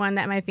Ryu one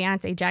that my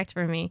fiance jacked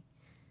for me.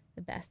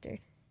 The bastard.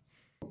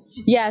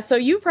 Yeah, so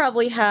you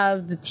probably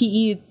have the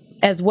TE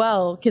as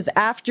well, because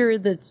after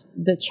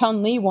the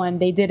Chun-Li one,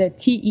 they did a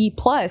TE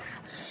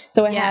Plus,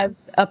 so it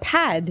has a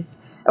pad,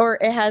 or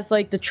it has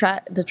like the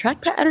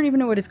trackpad. I don't even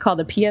know what it's called,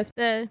 the PS.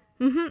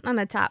 On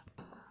the top.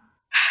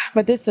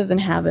 But this doesn't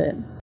have it.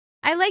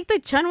 I like the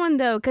Chun one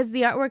though, because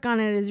the artwork on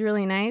it is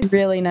really nice.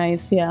 Really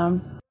nice, yeah.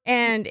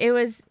 And it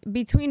was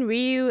between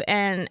Ryu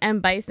and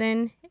M.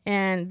 Bison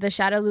and the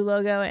Shadowloo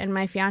logo, and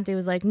my fiance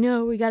was like,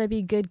 no, we gotta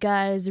be good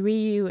guys,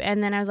 Ryu.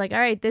 And then I was like, all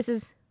right, this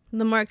is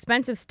the more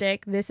expensive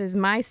stick. This is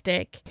my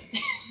stick.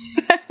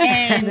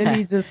 And then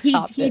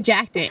he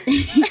jacked it.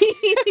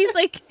 He's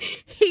like,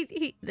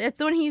 he that's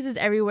the one he uses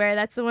everywhere.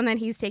 That's the one that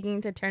he's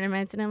taking to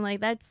tournaments. And I'm like,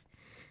 that's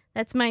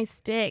my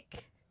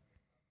stick.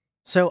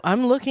 So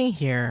I'm looking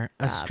here,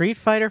 a Street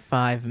Fighter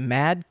 5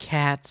 Mad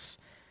Catz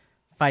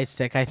fight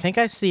stick. I think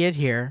I see it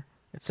here.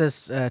 It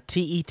says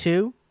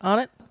TE2 on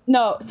it.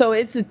 No, so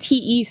it's a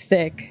TE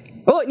stick.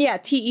 Oh, yeah,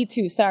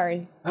 TE2,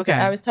 sorry. Okay.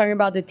 I was talking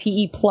about the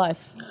TE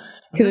Plus,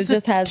 because it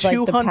just has like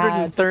the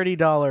pad.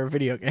 $230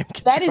 video game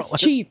controller. That is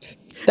cheap.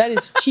 That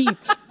is cheap.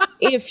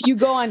 If you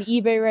go on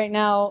eBay right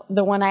now,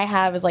 the one I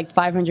have is like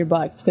 $500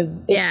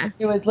 because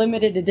it was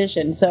limited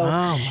edition. So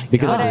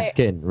because of the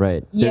skin,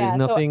 right? Yeah, There's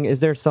nothing. Is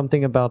there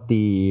something about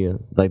the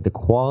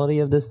quality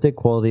of the stick,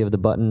 quality of the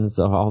buttons,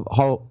 or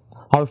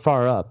how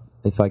far up?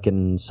 If I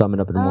can sum it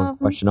up in one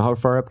question, how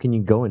far up can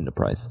you go in the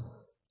price?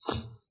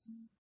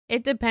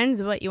 It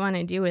depends what you want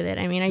to do with it.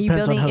 I mean, if you're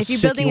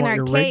sick building you an want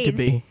your rig to arcade,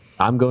 be.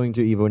 I'm going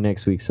to Evo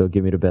next week, so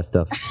give me the best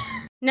stuff.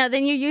 no,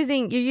 then you're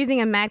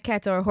using a Mad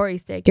Catz or a Hori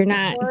stick. You're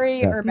not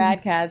Hori or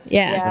Mad Catz.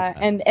 Yeah.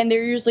 And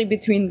they're usually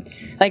between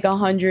like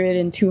 $100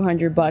 and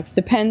 $200.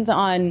 Depends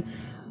on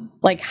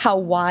like how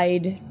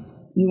wide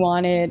you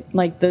want it,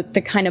 like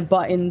the kind of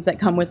buttons that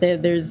come with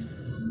it.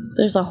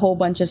 There's a whole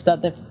bunch of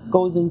stuff that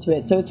goes into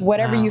it. So it's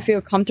whatever you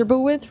feel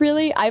comfortable with,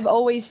 really. I've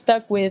always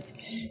stuck with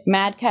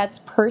Mad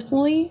Catz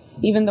personally,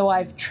 even though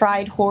I've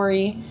tried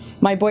Hori.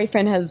 My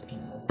boyfriend has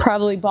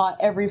probably bought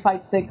every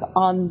fight stick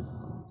on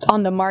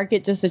the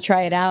market just to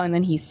try it out, and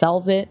then he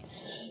sells it.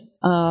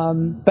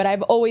 But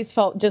I've always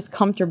felt just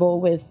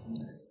comfortable with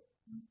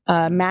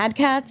Mad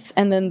Catz,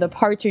 and then the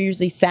parts are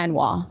usually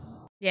Sanwa.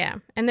 Yeah,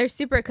 and they're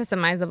super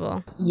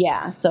customizable.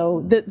 Yeah,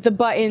 so the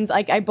buttons,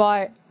 like I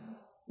bought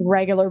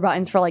regular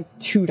buttons for like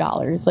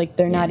 $2. Like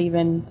they're not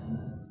even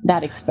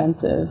that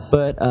expensive.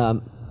 But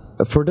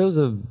for those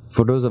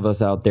of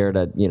us out there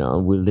that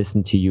will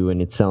listen to you,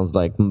 and it sounds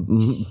like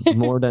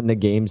more than the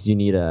games, you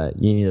need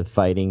a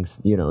fighting,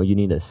 you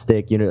need a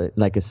stick,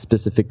 like a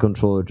specific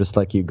controller, just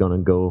like you're gonna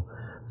go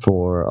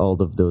for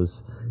all of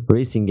those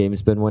racing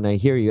games. But when I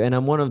hear you, and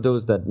I'm one of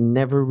those that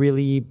never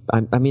really,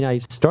 I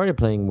started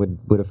playing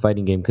with a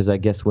fighting game because I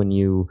guess when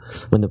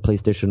the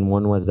PlayStation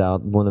 1 was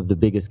out, one of the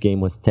biggest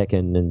game was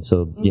Tekken, and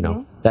so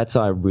that's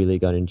how I really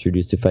got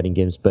introduced to fighting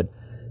games. But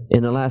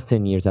in the last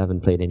 10 years, I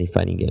haven't played any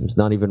fighting games,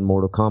 not even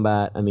Mortal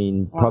Kombat. I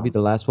mean, probably the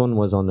last one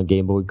was on the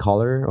Game Boy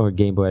Color or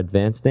Game Boy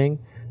Advance thing,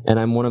 and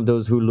I'm one of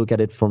those who look at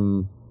it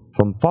from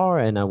far,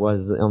 and I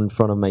was in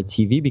front of my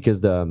TV because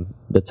the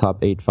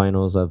top 8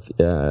 finals of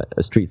a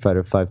Street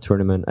Fighter 5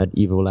 tournament at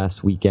EVO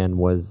last weekend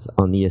was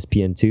on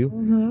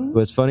ESPN2. It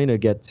was funny to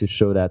get to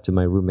show that to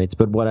my roommates,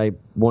 but what I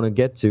want to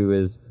get to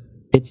is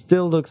it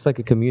still looks like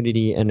a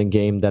community and a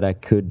game that I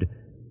could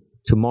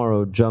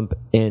tomorrow jump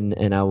in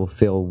and I will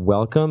feel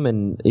welcome,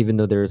 and even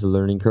though there is a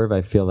learning curve,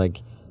 I feel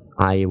like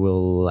I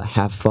will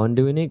have fun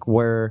doing it,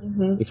 where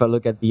if I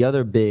look at the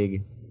other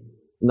big,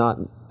 I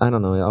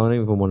don't know, I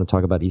don't even want to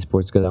talk about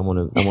esports because I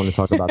want to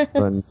talk about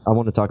fun. I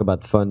want to talk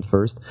about fun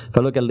first. If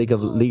I look at League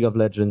of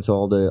Legends,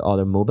 all the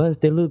other MOBAs,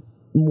 they look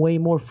way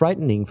more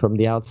frightening from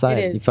the outside.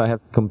 If I have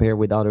to compare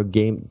with other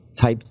game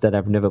types that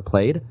I've never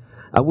played,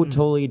 I would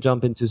totally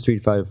jump into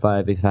Street Fighter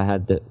 5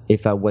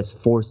 if I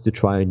was forced to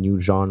try a new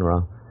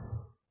genre.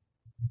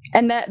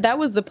 And that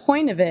was the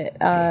point of it.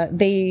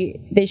 They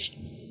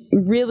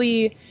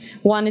really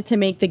wanted to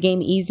make the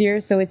game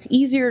easier, so it's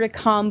easier to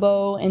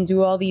combo and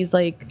do all these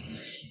like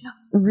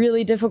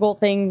really difficult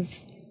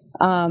things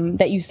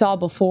that you saw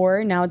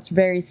before. Now it's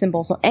very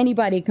simple, so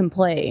anybody can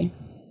play,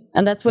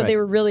 and that's what they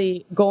were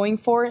really going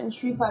for in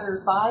Street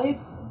Fighter 5.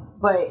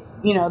 But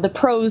the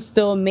pros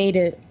still made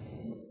it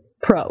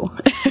pro,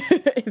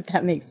 if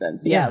that makes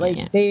sense.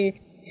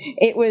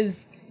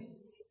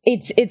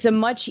 It's a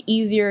much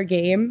easier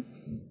game.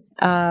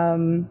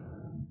 And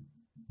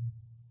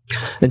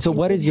so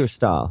what is your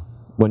style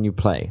when you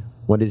play?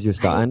 What is your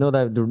style? I know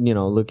that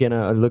looking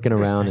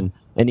around, and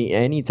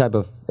any type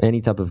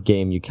of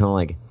game, you kind of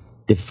like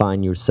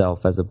define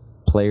yourself as a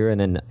player and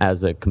then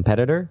as a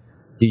competitor.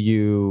 Do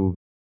you?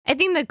 I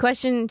think the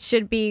question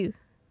should be,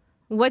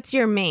 what's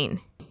your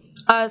main?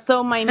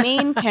 So my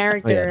main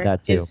character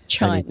that too. is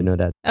Chun. I need to know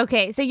that.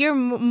 Okay, so you're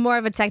more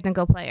of a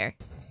technical player.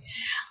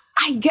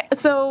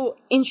 So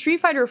in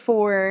Street Fighter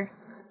 4,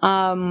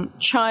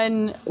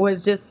 Chun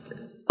was just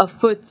a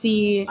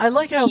footsie. I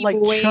like how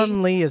keep-away.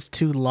 Chun-Li is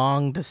too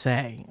long to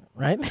say,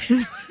 right?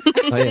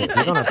 Oh yeah, you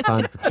don't have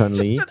time for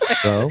Chun-Li,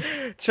 bro.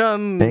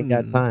 Chun. Ain't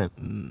got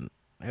time.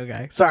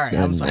 Okay, sorry.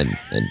 I'm sorry.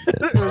 And,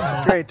 It was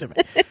just great to me.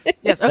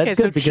 Yes. Okay. that's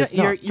So good because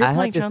you're I playing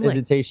had this Chun-Li.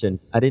 hesitation.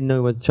 I didn't know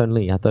it was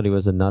Chun-Li. I thought it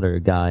was another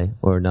guy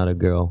or another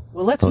girl.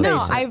 Well, let's Oh,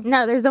 face it.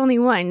 No, there's only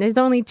one. There's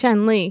only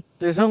Chun-Li.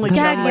 There's only God,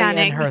 Chun-Li and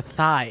Yannick. her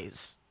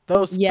thighs.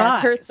 Those Yes,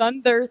 thighs. her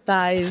thunder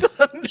thighs.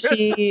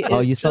 She Oh,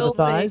 is you saw the building-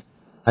 thighs?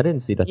 I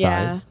didn't see the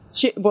Yeah.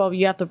 thighs. Well,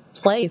 you have to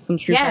play some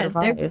Street Yeah,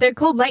 Fighter 5. they're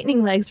called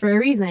lightning legs for a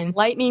reason.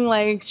 Lightning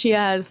legs. She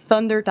has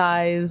thunder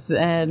thighs,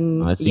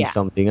 and I see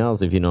something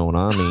else, if you know what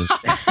I mean.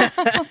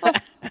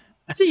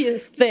 she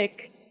is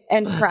thick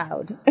and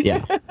proud.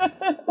 Yeah,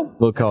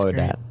 we'll call That's it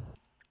great. that.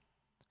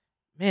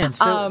 Man,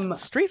 so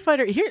Street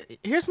Fighter.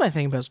 Here's my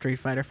thing about Street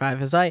Fighter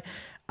 5 is I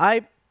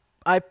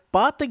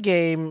bought the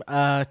game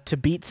to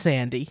beat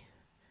Sandy,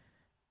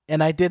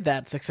 and I did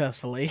that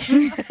successfully.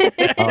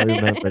 I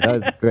remember. That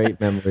was great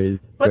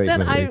memories. But great then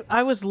memories.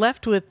 I was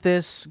left with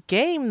this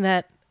game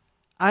that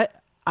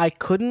I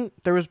couldn't.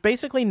 There was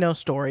basically no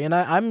story, and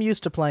I'm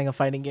used to playing a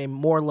fighting game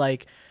more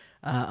like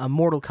a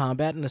Mortal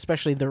Kombat, and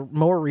especially the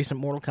more recent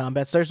Mortal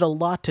Kombats. There's a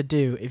lot to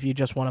do if you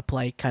just want to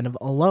play kind of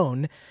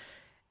alone,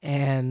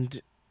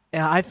 and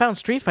I found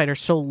Street Fighter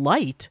so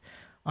light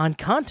on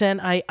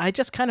content. I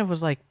just kind of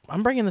was like,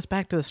 I'm bringing this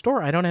back to the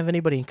store. I don't have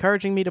anybody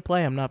encouraging me to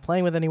play. I'm not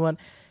playing with anyone,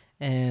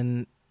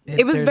 and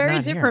It was there's very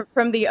not here. different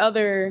from the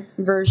other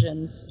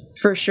versions,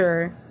 for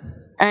sure.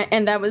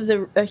 And that was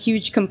a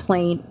huge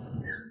complaint.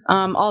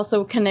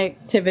 Also,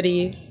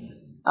 connectivity.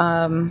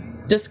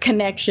 Just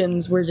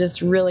connections were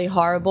just really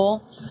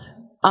horrible.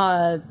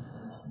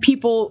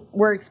 People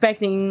were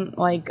expecting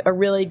like a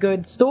really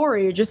good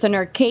story or just an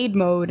arcade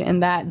mode,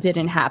 and that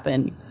didn't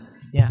happen.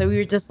 Yeah. So we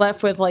were just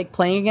left with like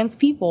playing against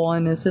people,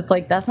 and it's just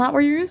like that's not what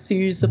you're used to.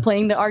 You're used to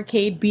playing the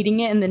arcade, beating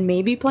it, and then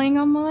maybe playing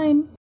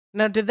online.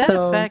 Now, did that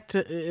So- affect?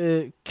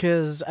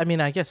 Because I mean,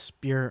 I guess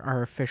you're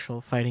our official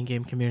fighting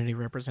game community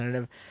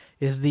representative.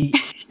 Is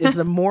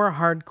the more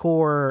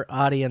hardcore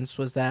audience,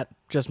 was that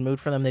just moot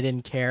for them? They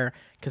didn't care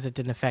because it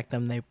didn't affect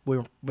them. They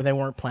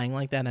weren't playing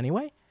like that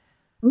anyway.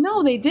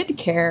 No, they did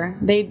care.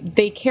 They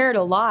cared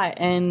a lot,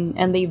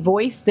 and they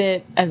voiced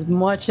it as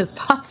much as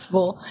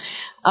possible.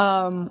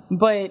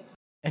 But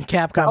And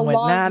Capcom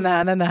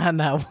went,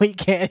 nah, we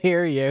can't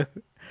hear you.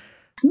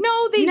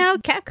 no,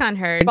 Capcom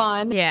heard.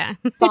 Bond. Yeah.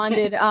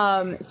 bonded.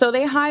 So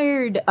they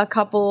hired a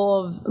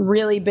couple of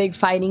really big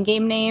fighting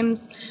game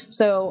names.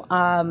 So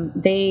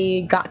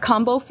they got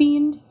Combo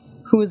Fiend,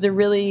 who was a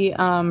really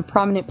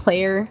prominent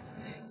player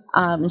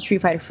in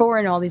Street Fighter 4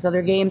 and all these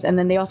other games. And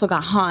then they also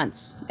got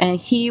Hans, and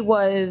he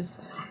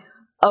was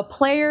a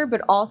player,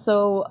 but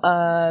also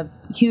a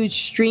huge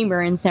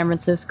streamer in San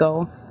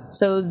Francisco.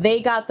 So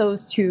they got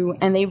those two,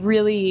 and they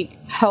really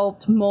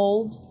helped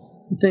mold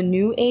the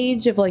new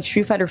age of like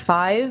Street Fighter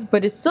 5,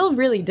 but it's still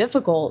really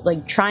difficult,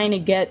 like trying to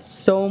get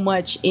so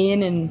much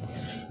in and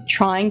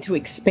trying to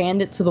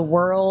expand it to the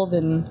world.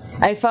 And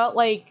I felt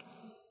like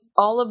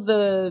all of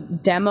the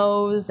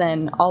demos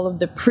and all of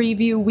the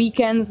preview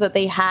weekends that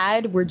they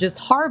had were just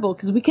horrible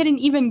because we couldn't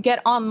even get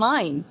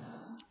online.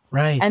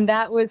 Right. And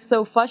that was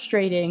so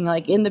frustrating.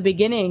 Like in the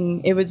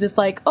beginning, it was just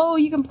like, oh,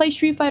 you can play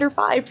Street Fighter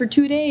 5 for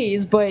 2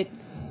 days, but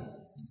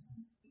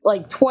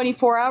like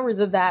 24 hours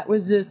of that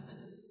was just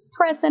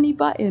press any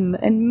button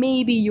and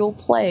maybe you'll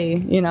play,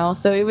 you know?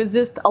 So it was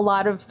just a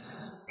lot of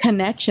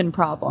connection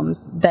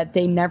problems that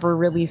they never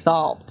really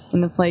solved.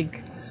 And it's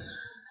like,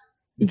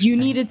 you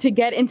needed to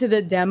get into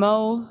the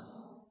demo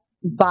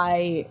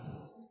by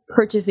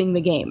purchasing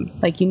the game.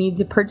 Like you need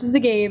to purchase the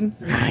game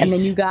and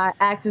then you got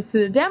access to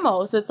the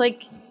demo. So it's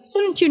like,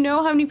 shouldn't you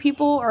know how many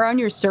people are on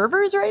your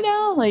servers right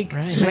now? Like,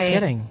 Right. No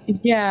kidding.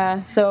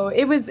 yeah. So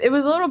it was a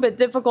little bit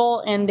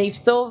difficult, and they've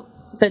still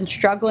been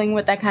struggling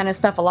with that kind of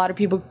stuff. A lot of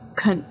people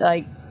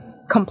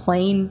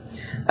complain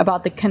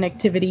about the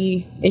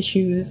connectivity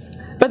issues,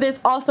 but there's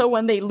also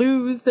when they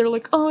lose, they're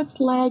like, oh, it's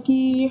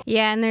laggy.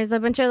 Yeah, and there's a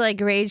bunch of like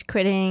rage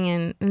quitting,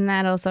 and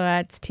that also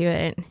adds to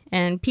it.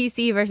 And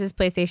PC versus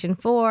PlayStation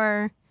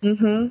 4.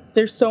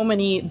 There's so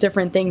many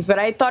different things, but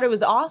I thought it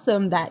was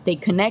awesome that they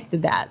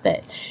connected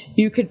that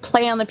you could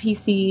play on the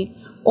PC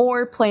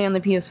or play on the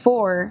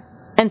PS4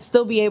 and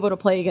still be able to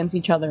play against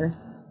each other,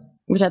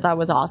 which I thought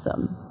was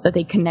awesome that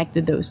they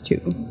connected those two.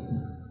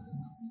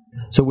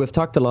 So we've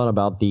talked a lot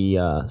about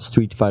the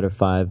Street Fighter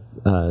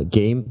 5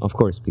 game, of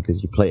course,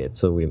 because you play it.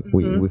 So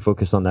we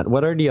focus on that.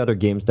 What are the other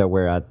games that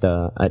were at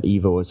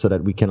EVO, so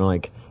that we can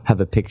like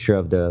have a picture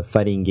of the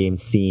fighting game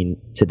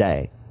scene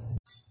today?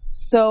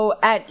 So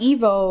at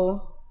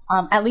EVO,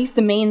 at least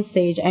the main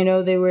stage, I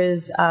know there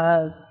was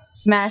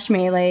Smash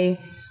Melee,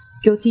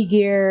 Guilty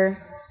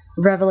Gear,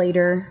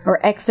 Revelator, or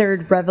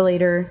Xrd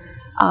Revelator,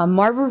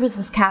 Marvel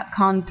vs.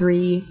 Capcom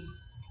 3,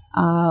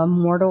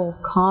 Mortal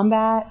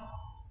Kombat.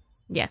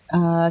 Yes.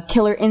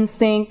 Killer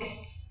Instinct,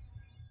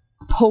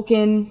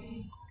 Pokken.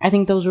 I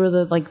think those were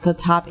the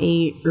top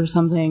 8 or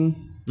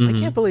something. I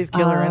can't believe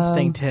Killer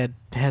Instinct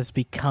has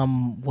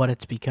become what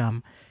it's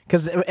become.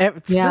 Because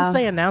since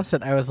they announced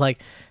it, I was like,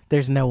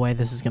 there's no way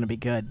this is going to be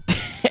good.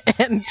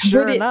 And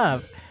sure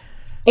enough.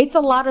 It's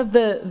a lot of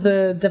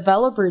the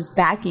developers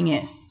backing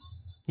it.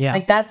 Yeah.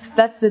 Like that's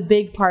the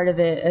big part of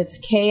it. It's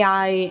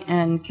KI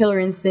and Killer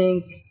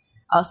Instinct.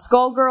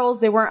 Skullgirls,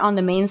 they weren't on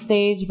the main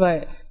stage,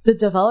 but the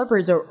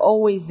developers are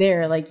always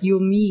there. Like you'll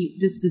meet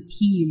just the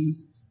team.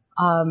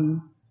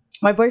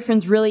 My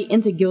boyfriend's really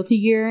into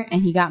Guilty Gear,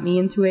 and he got me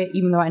into it,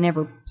 even though I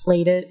never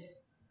played it.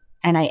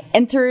 And I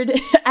entered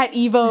at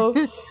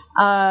EVO.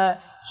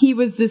 He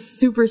was just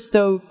super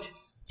stoked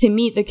to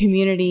meet the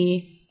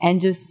community,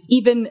 and just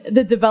even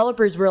the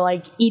developers were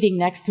like eating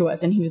next to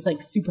us, and he was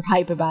like super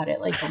hype about it.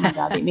 Like, oh my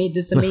God, they made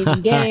this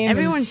amazing game.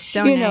 Everyone's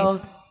so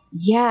nice.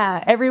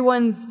 Yeah,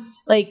 everyone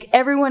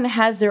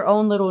has their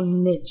own little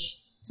niche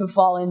to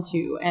fall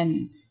into,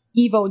 and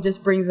EVO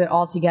just brings it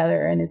all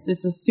together, and it's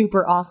just a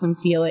super awesome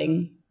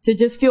feeling to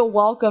just feel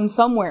welcome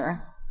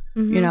somewhere,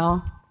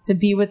 to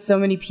be with so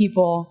many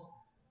people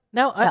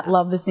that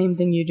love the same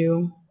thing you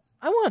do.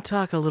 I want to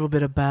talk a little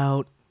bit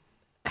about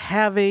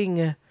having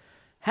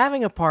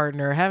a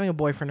partner, having a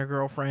boyfriend or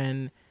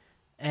girlfriend,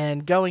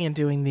 and going and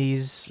doing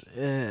these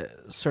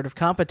sort of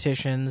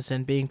competitions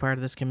and being part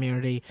of this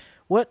community.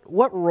 What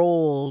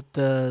role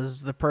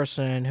does the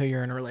person who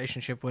you're in a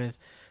relationship with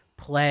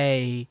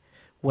play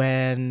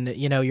when,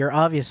 you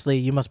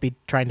must be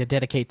trying to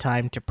dedicate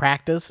time to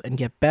practice and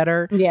get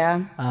better.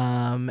 Yeah.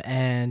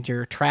 And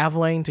you're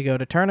traveling to go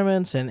to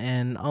tournaments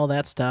and all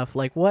that stuff.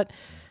 Like what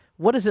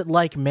is it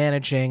like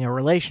managing a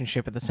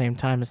relationship at the same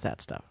time as that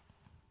stuff?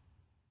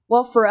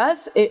 Well, for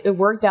us, it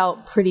worked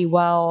out pretty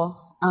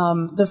well.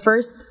 The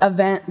first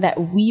event that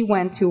we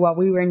went to while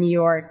we were in New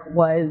York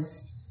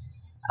was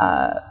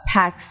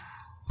PAX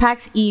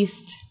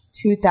East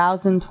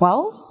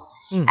 2012.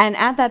 And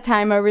at that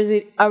time, I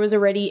was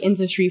already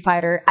into Street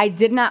Fighter. I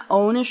did not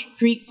own a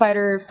Street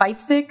Fighter fight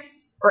stick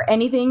or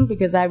anything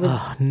because I was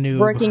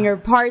working a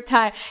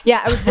part-time.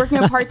 Yeah, I was working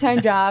a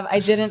part-time job. I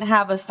didn't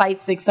have a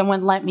fight stick.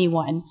 Someone lent me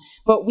one.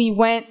 But we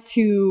went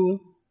to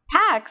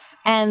PAX,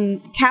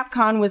 and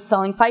Capcom was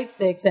selling fight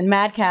sticks, and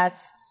Mad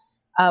Catz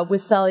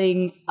was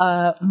selling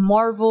a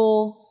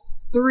Marvel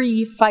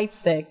 3 fight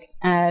stick.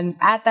 And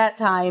at that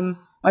time,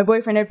 my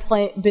boyfriend had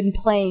been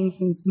playing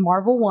since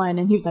Marvel 1,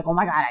 and he was like, oh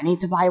my God, I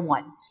need to buy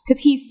one.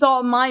 Because he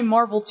saw my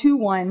Marvel 2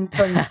 one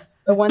from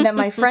the one that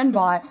my friend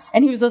bought,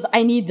 and he was just,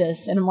 I need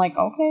this. And I'm like,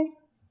 okay.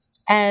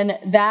 And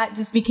that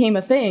just became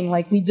a thing.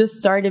 Like, we just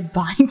started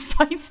buying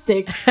fight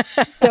sticks.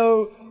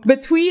 So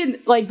between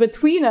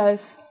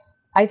us,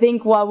 I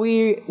think while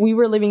we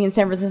were living in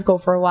San Francisco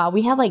for a while,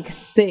 we had like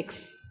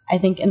 6, I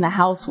think, in the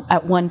house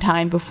at one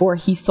time before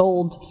he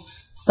sold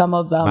some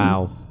of them.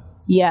 Wow.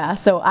 Yeah,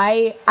 so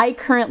I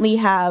currently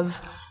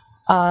have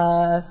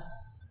a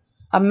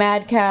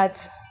Mad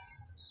Catz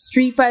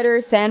Street Fighter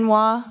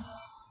Sanwa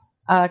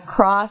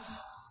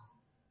cross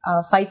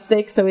fight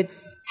stick. So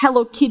it's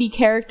Hello Kitty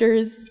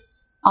characters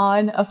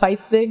on a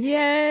fight stick.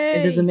 Yay!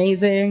 It is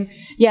amazing.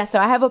 Yeah, so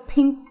I have a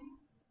pink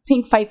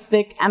fight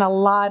stick, and a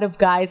lot of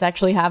guys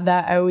actually have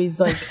that. I always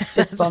like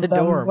just bump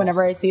them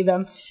whenever I see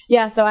them.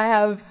 Yeah, so I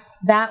have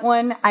that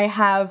one. I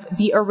have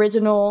the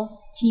original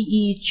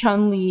TE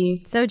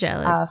Chun-Li so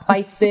jealous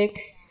fight stick.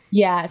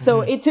 Yeah,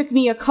 so it took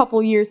me a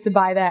couple years to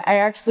buy that. I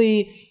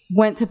actually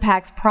went to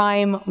PAX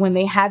Prime when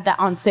they had that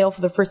on sale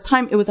for the first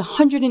time. It was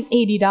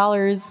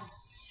 $180,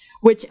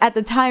 which at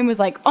the time was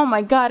like, oh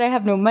my God, I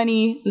have no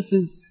money. This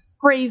is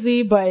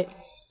crazy. But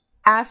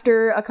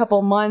after a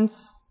couple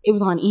months, it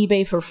was on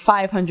eBay for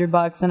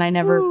 $500, and I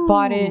never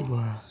bought it.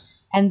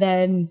 And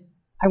then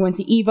I went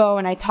to EVO,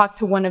 and I talked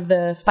to one of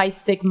the fight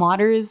stick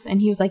modders, and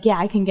he was like, yeah,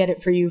 I can get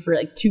it for you for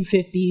like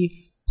 $250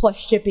 plus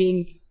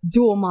shipping,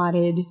 dual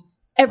modded,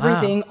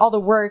 everything, all the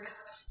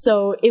works.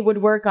 So it would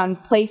work on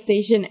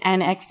PlayStation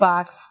and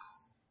Xbox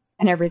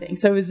and everything.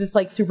 So it was just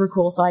like super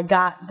cool. So I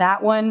got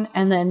that one,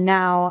 and then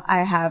now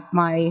I have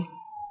my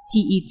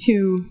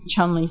TE2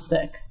 Chun-Li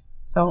stick.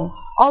 So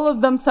all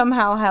of them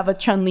somehow have a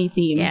Chun-Li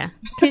theme. Yeah,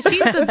 because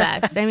she's the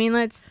best. I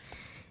mean,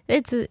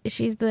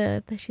 she's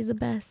the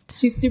best.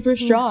 She's super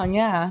strong.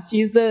 Yeah,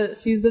 she's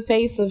the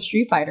face of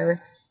Street Fighter,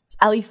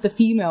 at least the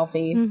female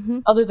face,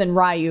 other than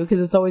Ryu,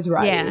 because it's always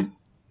Ryu.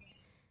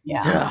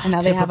 Yeah. And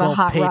now they have a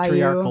hot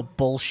patriarchal Ryu.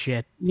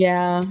 Bullshit.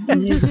 Yeah,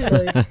 and he's just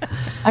like,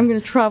 I'm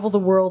gonna travel the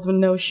world with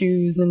no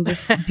shoes and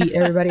just beat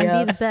everybody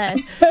up. Be the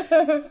best,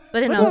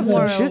 but in a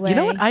moral way. You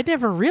know what? I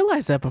never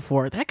realized that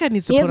before. That guy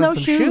needs to put on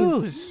some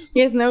shoes.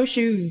 He has no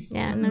shoes.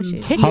 Yeah, no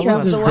shoes. How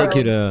long does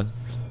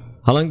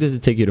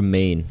it take you to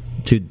main?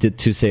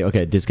 To say,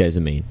 okay, this guy's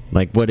a main.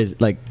 Like, what is,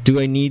 like, do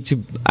I need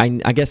to,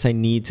 I guess I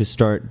need to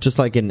start, just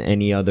like in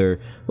any other,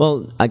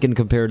 well, I can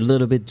compare it a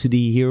little bit to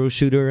the hero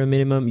shooter a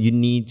minimum. You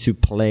need to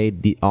play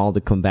all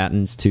the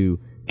combatants to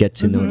get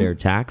to know their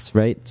attacks,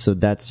 right? So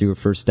that's your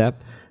first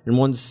step. And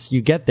once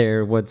you get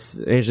there,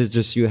 is it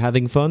just you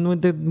having fun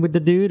with the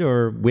dude,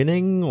 or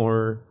winning,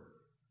 or?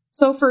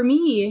 So for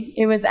me,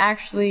 it was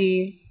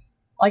actually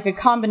like a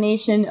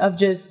combination of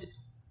just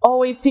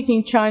always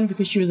picking Chun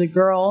because she was a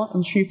girl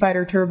in Street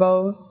Fighter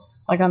Turbo,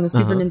 like on the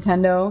Super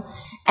Nintendo.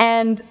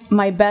 And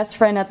my best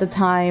friend at the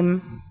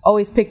time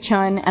always picked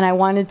Chun, and I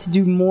wanted to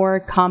do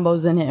more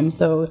combos than him.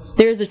 So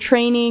there's a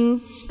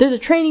training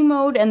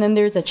mode, and then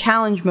there's a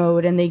challenge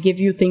mode, and they give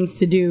you things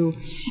to do.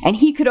 And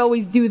he could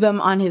always do them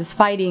on his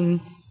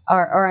fighting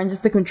or on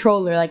just a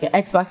controller, like an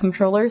Xbox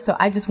controller. So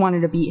I just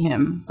wanted to beat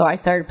him. So I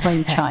started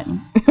playing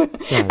Chun.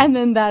 And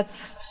then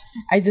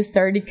I just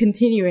started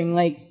continuing.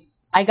 Like,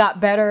 I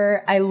got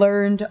better. I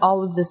learned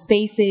all of the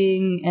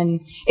spacing,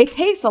 and it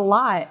takes a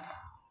lot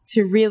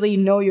to really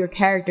know your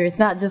character. It's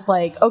not just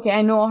like, okay,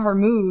 I know all her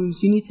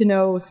moves. You need to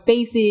know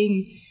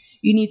spacing.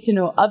 You need to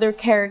know other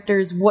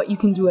characters, what you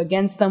can do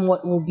against them,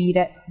 what will beat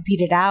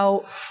it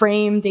out,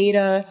 frame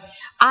data.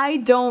 I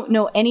don't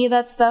know any of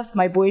that stuff.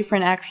 My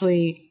boyfriend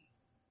actually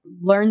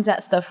learns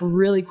that stuff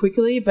really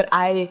quickly, but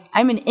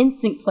I'm an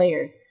instinct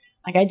player.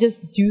 Like, I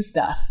just do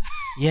stuff.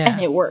 Yeah.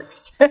 And it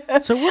works.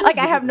 So like,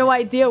 I have no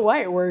idea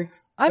why it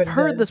works. I've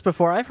heard this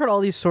before. I've heard all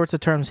these sorts of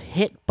terms: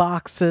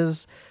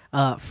 hitboxes,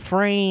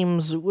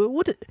 frames.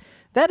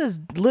 That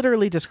is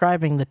literally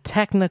describing the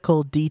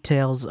technical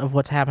details of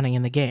what's happening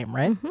in the game,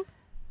 right? Mm-hmm.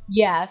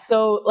 Yeah.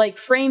 So, like,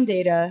 frame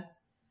data,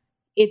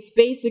 it's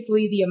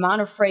basically the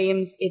amount of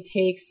frames it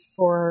takes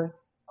for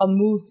a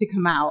move to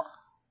come out.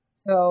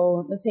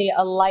 So, let's say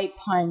a light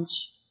punch.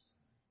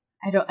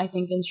 I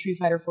think in Street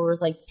Fighter 4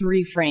 was like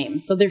 3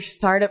 frames. So there's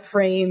startup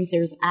frames,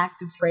 there's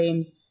active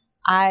frames.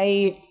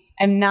 I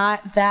am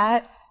not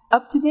that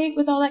up to date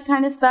with all that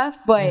kind of stuff,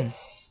 but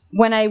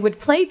when I would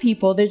play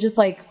people, they're just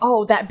like,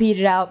 oh, that beat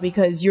it out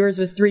because yours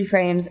was 3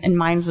 frames and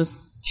mine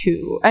was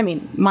 2. I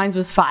mean, mine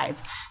was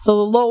 5. So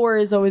the lower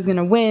is always going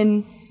to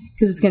win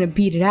because it's going to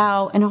beat it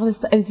out and all this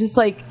stuff. It's just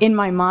like in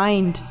my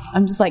mind,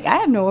 I'm just like, I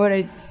have no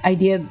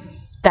idea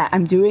that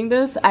I'm doing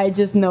this. I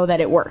just know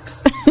that it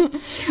works.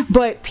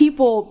 But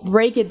people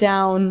break it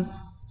down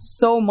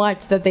so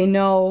much that they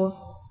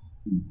know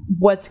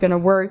what's going to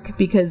work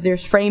because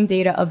there's frame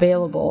data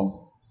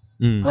available.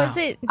 Was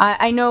it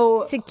I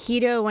know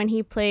Takedo when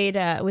he played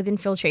with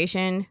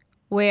Infiltration,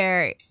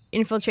 where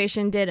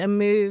Infiltration did a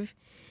move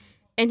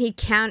and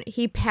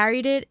he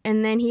parried it,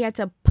 and then he had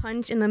to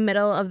punch in the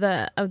middle of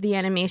the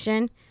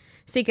animation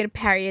so he could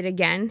parry it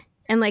again.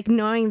 And like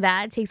knowing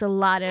that takes a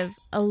lot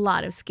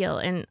of skill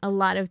and a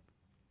lot of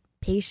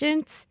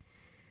patience.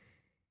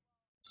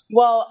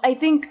 Well, I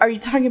think, are you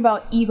talking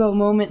about Evo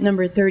moment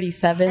number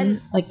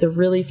 37? Like the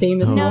really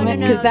famous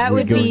moment? Because that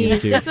would be...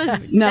 This was...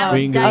 No,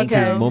 we can go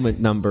into moment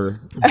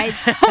number.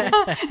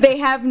 They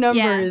have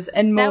numbers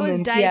and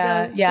moments. That was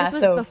Daigo. Yeah. This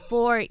was so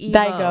before Evo.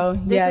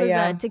 Daigo. This was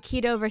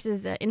Takedo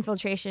versus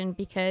Infiltration,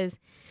 because it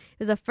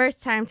was the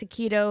first time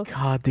Takedo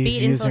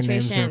these beat usernames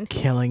Infiltration. are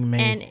killing me.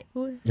 And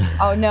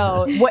oh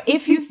no!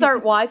 If you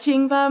start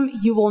watching them,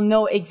 you will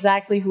know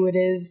exactly who it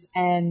is.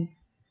 And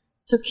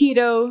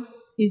Takedo,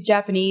 he's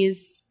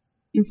Japanese.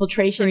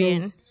 Infiltration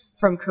Korean. is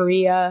from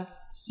Korea.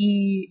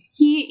 He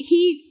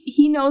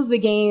knows the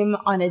game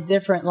on a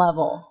different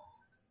level.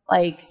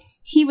 Like,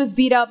 he was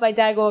beat out by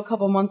Daigo a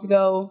couple months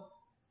ago,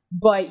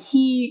 but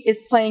he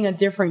is playing a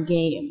different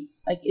game.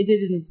 Like, it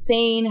is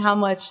insane how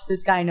much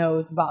this guy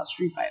knows about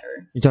Street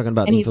Fighter. You're talking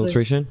about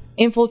Infiltration?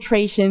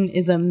 Infiltration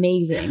is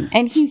amazing.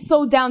 And he's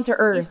so down to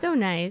earth. he's so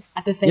nice.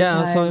 At the same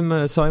time.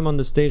 I saw him on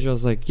the stage. I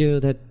was like,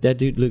 yo, that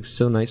dude looks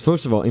so nice.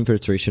 First of all,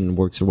 Infiltration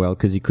works well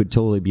because he could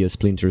totally be a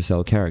Splinter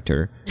Cell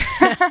character.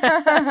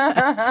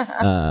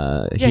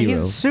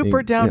 He's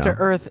super down to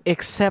earth,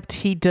 except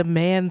he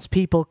demands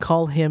people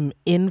call him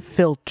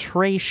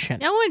Infiltration.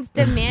 No one's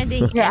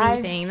demanding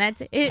anything.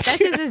 That's it. That's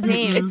just his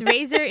name. It's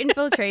Razor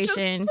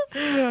Infiltration.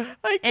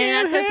 I can't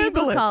And that's what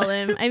people handle it. call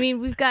him. I mean,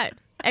 we've got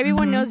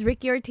everyone knows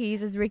Ricky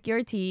Ortiz as Ricky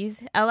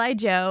Ortiz, L.I.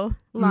 Joe,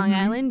 Long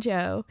Island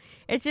Joe.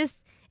 It just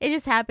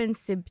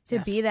happens to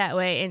be that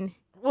way. And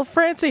Well,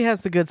 Francie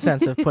has the good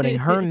sense of putting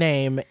her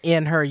name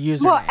in her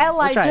username. Well,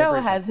 L.I. which I Joe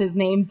appreciate. has his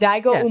name,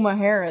 Daigo Yes.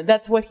 Umahara.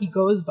 That's what he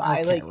goes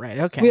by. Okay, like, right,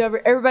 okay.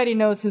 Everybody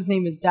knows his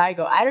name is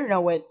Daigo. I don't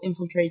know what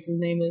Infiltration's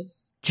name is.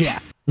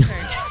 Jeff.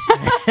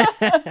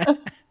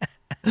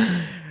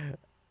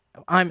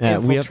 I'm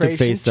we have to Infiltration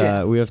face.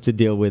 Jeff. We have to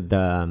deal with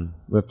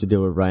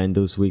Ryan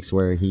those weeks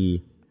where he's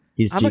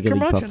I'm a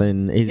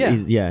Jigglypuffin.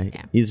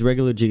 His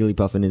regular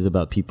Jigglypuffin is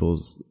about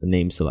people's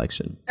name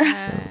selection,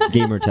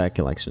 gamer tag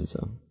collection.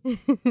 So,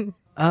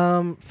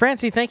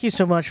 Francie, thank you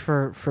so much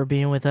for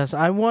being with us.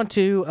 I want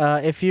to,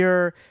 if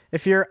you're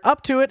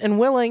up to it and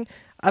willing,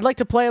 I'd like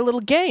to play a little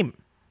game.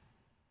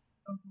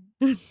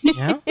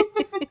 Yeah.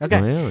 Okay.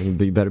 oh, yeah,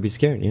 you better be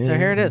scared. Yeah. So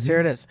here it is. Here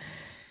it is.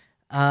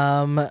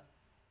 I'm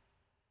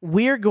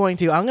going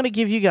to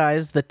give you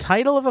guys the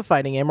title of a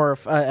fighting game, or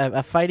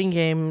a fighting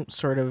game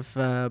sort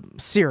of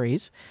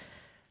series,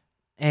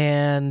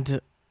 and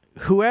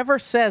whoever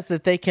says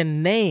that they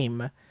can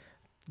name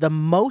the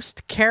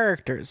most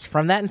characters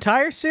from that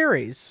entire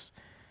series,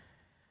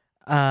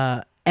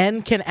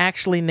 and can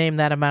actually name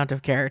that amount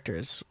of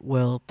characters,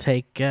 will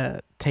take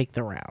the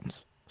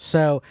rounds.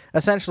 So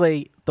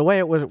essentially, the way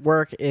it would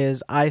work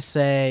is I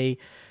say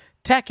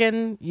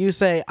Tekken, you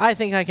say, I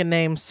think I can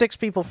name 6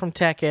 people from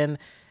Tekken,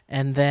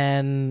 and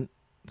then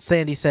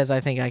Sandy says,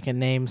 I think I can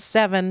name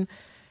 7.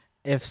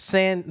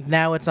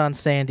 Now it's on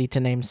Sandy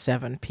to name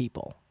 7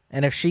 people.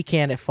 And if she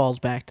can, it falls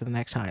back to the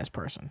next highest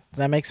person. Does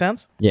that make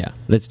sense? Yeah,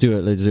 let's do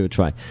it. Let's do a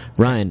try.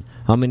 Ryan,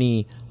 how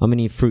many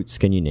fruits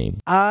can you name?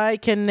 I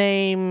can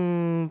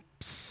name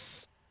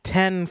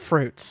 10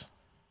 fruits.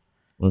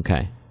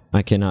 Okay.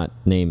 I cannot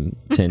name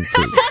 10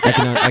 fruits.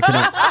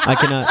 I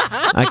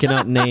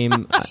cannot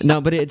name.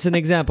 No, but it's an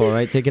example,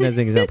 right? Take it as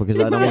an example because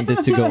I don't want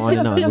this to go on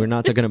and on. We're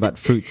not talking about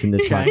fruits in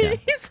this podcast.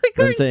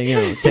 I'm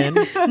saying, 10.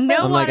 No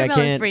I'm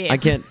like, for you. I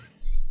can't.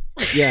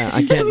 Yeah,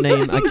 I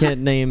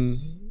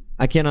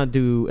cannot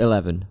do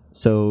 11.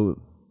 So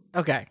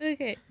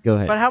Okay. Go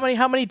ahead. But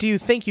how many do you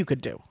think you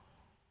could do?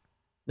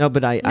 No,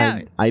 but I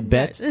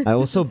bet. I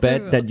also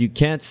bet that you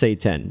can't say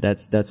 10.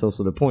 That's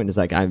also the point. It's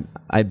like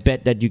I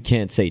bet that you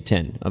can't say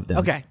 10 of them.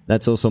 Okay.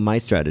 That's also my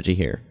strategy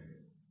here.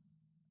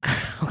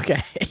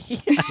 Okay.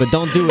 But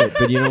don't do it.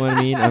 But you know what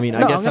I mean?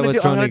 I guess I was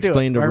trying to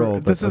explain the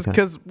role. This is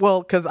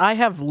because I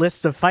have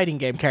lists of fighting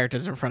game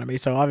characters in front of me,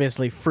 so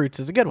obviously fruits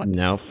is a good one.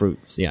 Now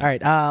fruits, yeah. All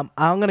right,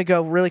 I'm going to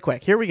go really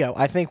quick. Here we go.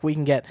 I think we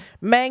can get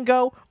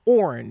mango,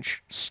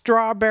 orange,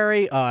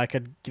 strawberry. Oh,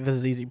 this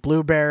is easy.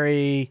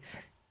 Blueberry,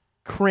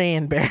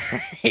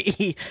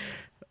 cranberry,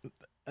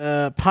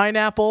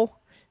 pineapple,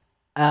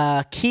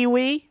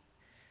 kiwi.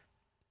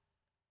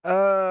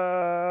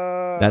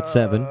 That's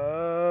 7.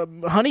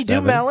 Honeydew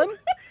 7. melon.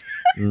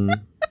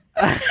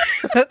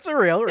 That's a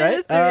real,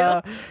 right?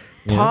 That is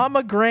real.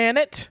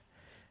 Pomegranate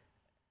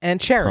and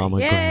cherry.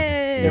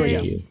 Yay. There we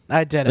go.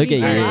 I did it. Look at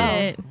you.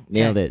 Right.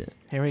 Nailed it.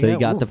 Here we So go. you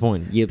got Ooh. the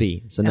point.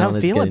 Yippee. So And now I'm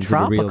let's get feeling into the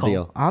real tropical.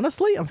 deal.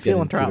 Honestly, I'm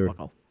feeling into the-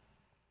 tropical.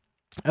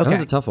 That Okay.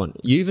 was a tough one.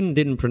 You even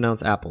didn't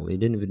pronounce apple. You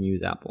didn't even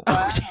use apple.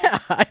 Yeah,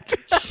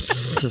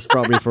 Just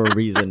probably for a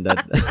reason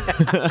that.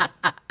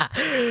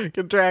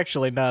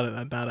 contractually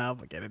not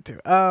obligated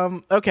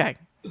to. Okay.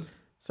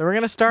 So we're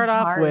gonna start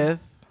off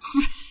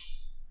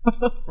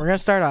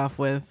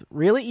with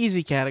really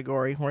easy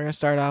category. We're gonna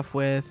start off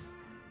with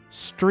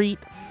Street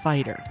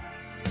Fighter.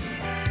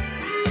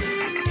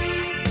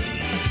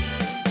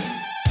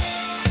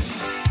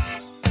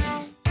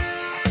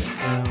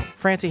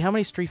 Francie, how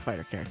many Street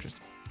Fighter characters?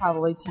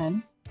 Probably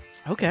 10.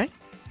 Okay. It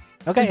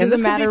and doesn't this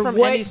could matter be from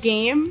what any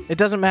game. It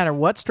doesn't matter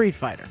what Street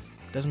Fighter.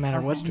 Doesn't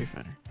matter what Street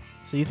Fighter.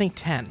 So you think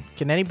 10?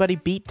 Can anybody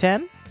beat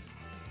 10?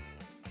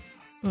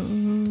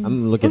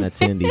 I'm looking at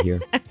Sandy here.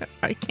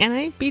 Can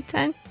I beat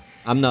 10?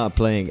 I'm not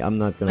playing. I'm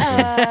not going to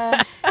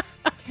play.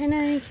 Can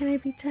I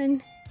beat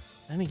 10?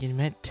 I think you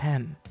meant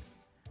 10.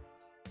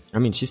 I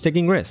mean, she's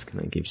taking risk.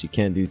 Like, if she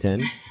can't do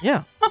 10.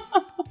 Yeah.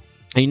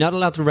 And you're not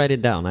allowed to write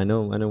it down. I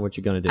know what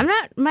you're going to do. I'm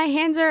not. My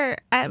hands are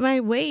at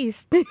my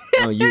waist.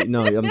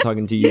 No, I'm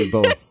talking to you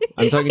both.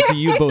 I'm talking to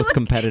you both,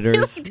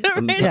 competitors. You have to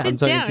I'm write talking it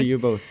down. to you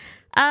both.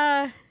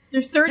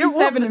 There's 37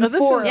 well, and this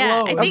 4 is-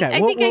 Yeah, alone. I think Okay, I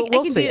we'll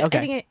can see. do.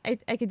 Okay. I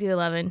think I could do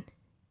 11.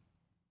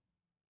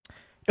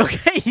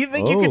 Okay, you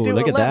think you could do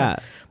look 11. at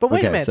that. But wait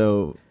okay, a minute.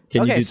 So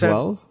can you Okay, do so-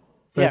 12?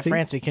 Yeah,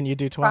 Francie, can you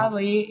do 12?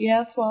 Probably,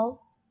 yeah, 12.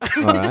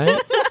 All right.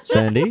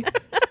 Sandy?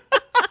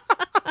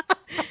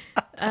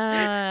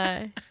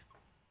 Can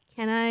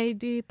I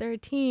do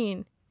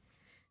 13?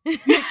 Can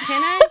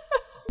I?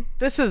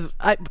 This is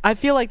I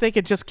feel like they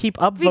could just keep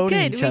upvoting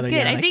could, each we other. could.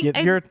 Yeah, I think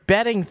you're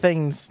betting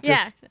things Yeah,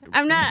 just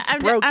I'm not.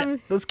 it's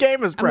broken. This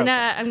game is broken.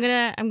 I'm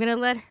gonna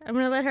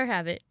let her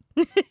have it.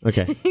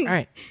 Okay. All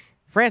right.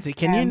 Francie,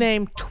 can you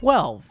name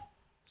 12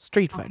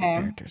 Street Fighter Okay.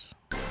 characters?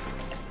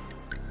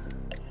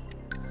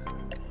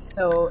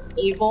 So,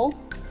 Abel.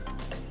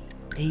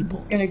 I'm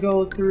just going to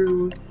go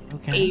through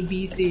Okay. A,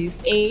 B, C's.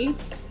 A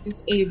is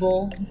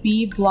Abel.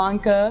 B,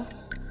 Blanca.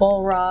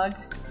 Balrog.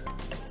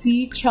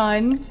 C,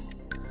 Chun.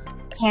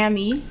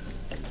 Cammy.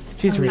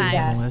 She's reading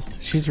Five. from a list.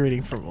 She's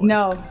reading from a list.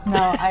 No,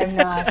 I'm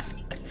not.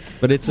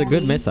 But it's a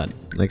good method.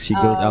 Like, she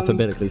goes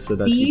alphabetically so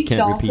that D, she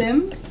can't repeat.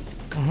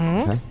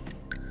 Dalsim. Okay.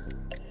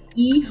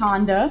 E,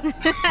 Honda.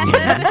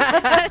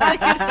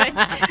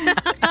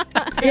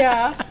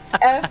 Yeah.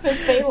 F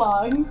is Fei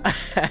Long.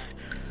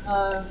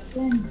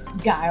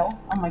 Guile.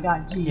 Oh my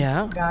god, G.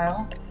 Yeah.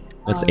 Guile.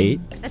 That's 8.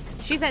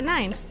 She's at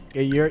 9.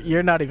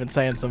 You're not even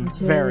saying some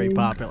very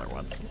popular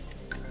ones.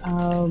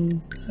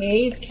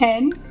 K is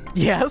Ken.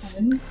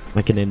 Yes.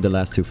 I can name the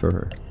last 2 for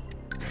her.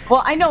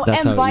 Well, I know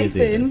That's M. how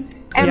easy it is.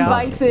 Bison. M. Yeah.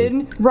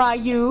 Bison.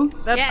 Ryu.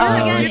 That's Yeah, Oh, I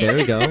got it. there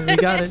we go. We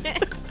got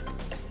it.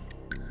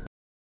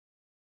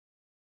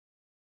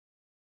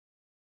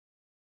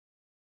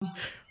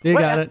 You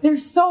got it.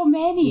 There's so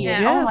many.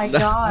 Yeah. Oh my Yes.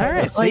 god. All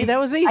right. See, that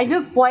was easy. I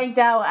just blanked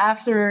out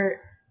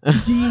after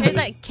G. There's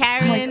like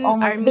Karen, oh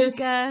my, there's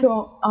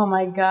Armika. oh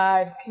my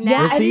god. Nah.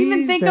 Yeah, Well, I didn't even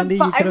see, think Sandy, of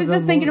you 5. I could've was done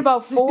just thinking more.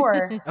 about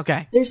 4.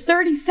 Okay. There's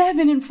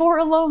 37 and 4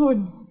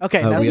 alone.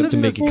 Okay. Oh, now we have since to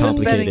make it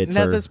complicated,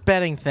 now sir. this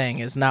betting thing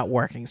is not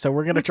working, so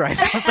we're gonna try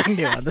something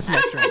new on this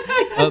next round.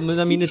 I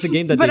mean, it's a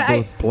game that But they I-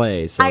 both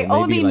play. So I maybe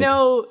only like,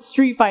 know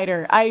Street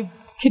Fighter. I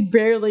could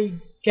barely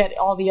get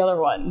all the other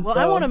ones. Well,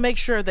 so. I want to make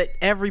sure that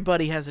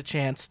everybody has a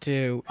chance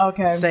to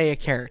say a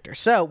character.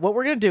 So what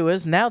we're going to do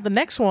is now the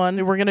next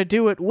one, we're going to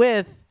do it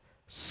with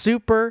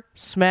Super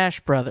Smash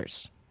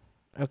Brothers.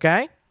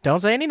 Okay? Don't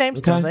say any names.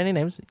 Okay. Don't say any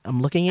names.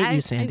 I'm looking at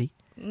you, Sandy.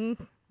 We're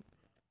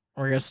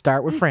going to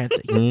start with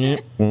Francie.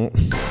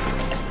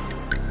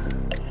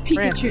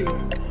 Pikachu.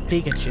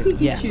 Pikachu.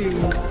 Yes.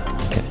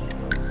 Okay.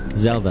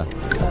 Zelda.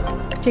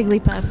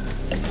 Jigglypuff.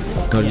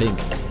 Oh, Link.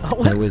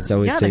 Oh, I always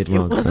say it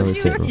wrong.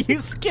 You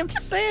skipped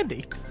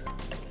Sandy.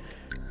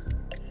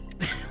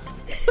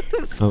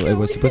 It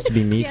was supposed to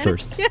be me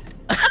first.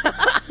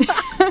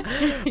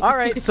 All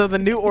right, so the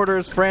new order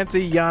is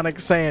Francie, Yannick,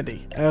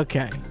 Sandy.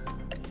 Okay.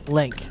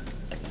 Link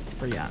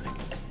for Yannick.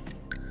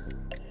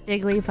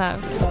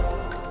 Jigglypuff.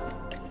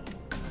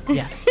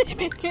 Yes.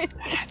 I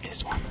had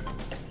this one.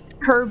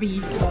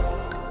 Kirby.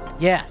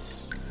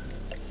 Yes.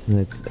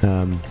 It's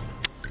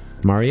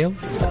Mario.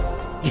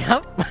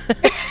 Yep.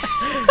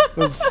 I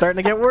was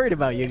starting to get worried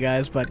about you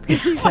guys, but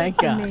thank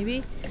God.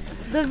 Maybe.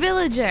 The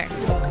Villager.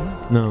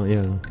 No,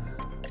 yeah.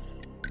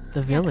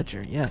 The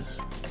Villager, yes.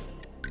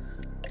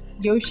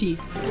 Yoshi.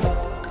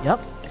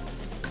 Yep.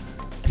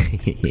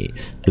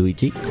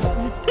 Luigi.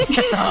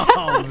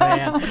 Oh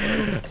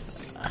man.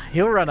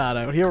 He'll run out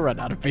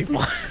of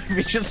people if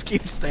he just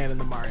keeps staying in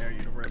the Mario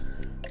universe.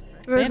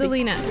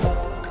 Rosalina.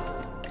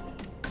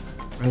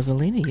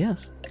 Rosalina,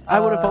 yes. I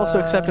would have also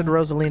accepted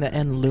Rosalina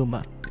and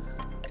Luma.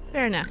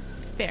 Fair enough.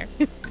 Fair.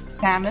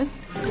 Samus.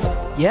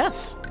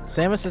 Yes.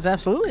 Samus is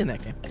absolutely in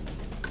that game.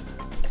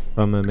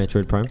 From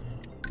Metroid Prime.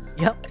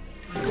 Yep.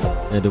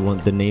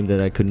 The name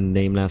that I couldn't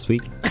name last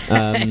week.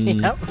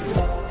 Yep.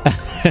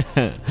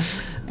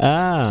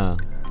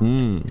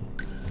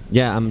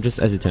 Yeah, I'm just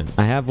hesitant.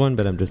 I have one,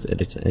 but I'm just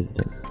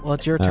hesitant. Well,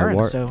 it's your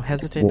turn, so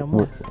hesitate no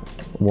more.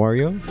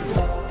 Wario?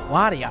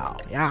 Wario,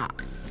 yeah.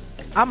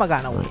 I'm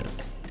gonna win.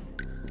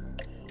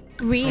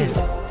 Ryu.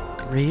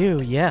 Ryu,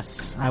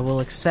 yes. I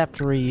will accept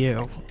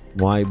Ryu.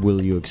 Why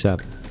will you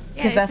accept?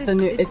 Because that's the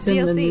new. It's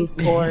in the new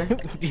 4.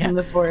 It's in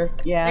the 4.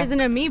 Yeah. There's an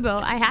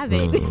amiibo. I have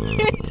it.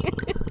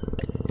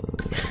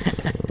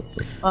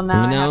 Well,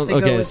 now I have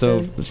to go with so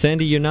the...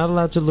 Sandy, you're not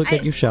allowed to look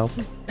at your shelf.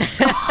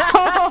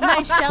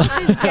 My shelf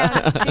is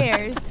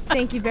downstairs.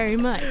 Thank you very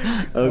much.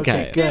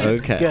 Okay,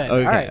 good. good.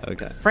 All right.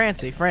 Okay.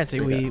 Francie,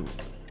 we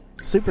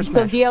Super Smash.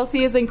 So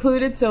DLC is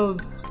included. So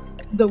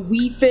the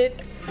Wii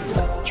Fit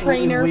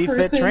trainer Wii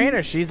person. Fit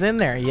trainer, she's in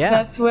there. Yeah.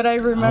 That's what I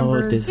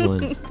remember. Oh, this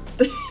one.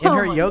 In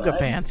her my yoga God.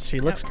 pants. She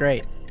looks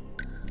great.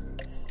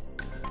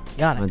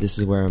 Yannick. This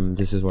is where I'm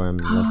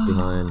left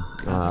behind.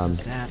 This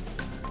is sad.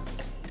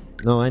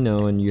 No, I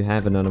know, and you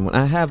have another one.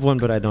 I have one,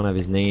 but I don't have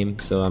his name,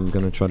 so I'm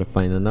gonna try to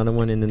find another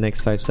one in the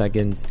next 5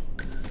 seconds.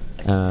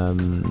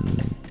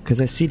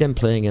 Because I see them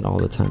playing it all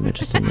the time. I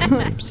just don't know the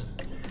names.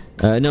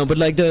 No, but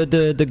like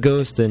the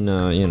ghost and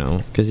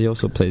because he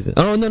also plays it.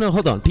 Oh no,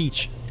 hold on,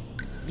 Peach.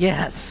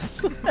 Yes.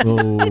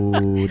 Oh,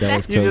 that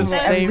was You close. just I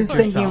was saved just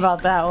thinking yourself.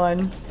 about that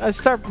one. I'm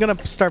gonna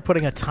start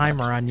putting a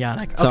timer on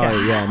Yannick. Okay.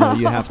 Sorry, yeah, no,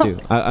 you have to.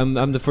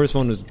 I'm the first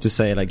one to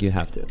say like you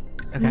have to.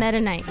 Okay.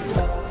 Meta Knight.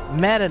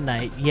 Meta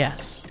Knight,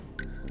 yes.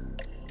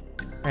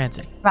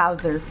 Francie.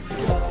 Bowser.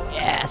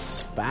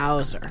 Yes,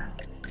 Bowser.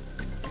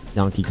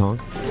 Donkey Kong.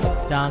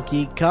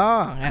 Donkey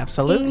Kong,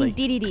 absolutely.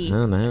 King DDD.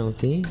 Oh no,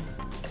 see.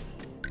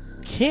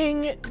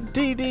 King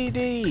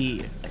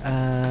DDD.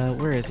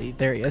 Where is he?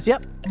 There he is.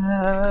 Yep.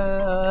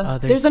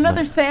 There's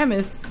another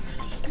Samus.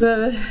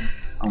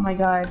 Oh my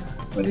God,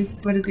 what is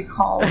it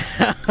called?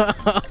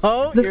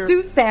 Oh, The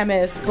suit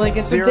Samus. Like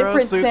it's Zero a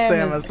different suit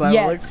Samus. Samus. I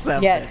yes, will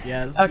accept yes. it.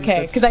 Yes.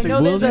 Okay, because I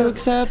know Will there's you a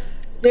accept?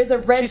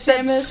 red She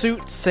said Samus. suit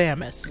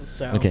Samus.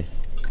 So Okay.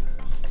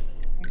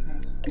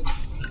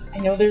 I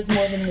know there's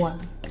more than one.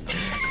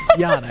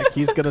 Yannick,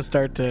 he's gonna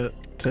start to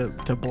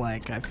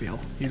blank. I feel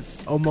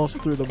he's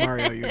almost through the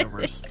Mario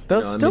universe.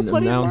 There's No, I still mean,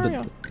 plenty now of the-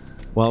 Mario.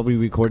 While we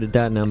recorded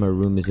that, now my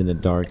room is in the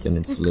dark and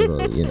it's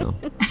literally, like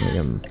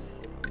I'm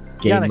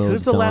game Yannick, who's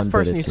mode's the last on, but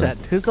person you it's said?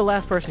 not- Who's the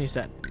last person you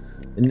said?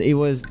 And it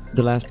was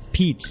the last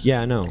Peach.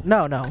 Yeah, I know.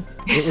 No,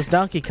 it was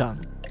Donkey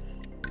Kong.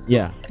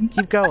 Yeah,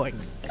 Keep going.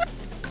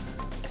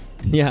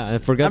 yeah. I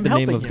forgot I'm the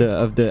name helping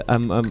of the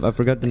I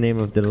forgot the name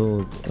of the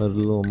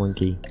little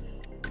monkey.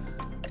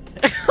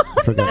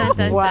 I forgot his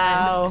name.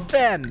 Wow.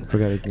 10, I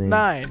forgot his name.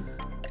 9,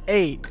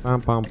 8,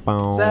 Pom, pom,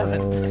 pom.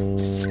 7,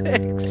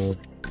 6,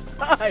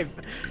 5,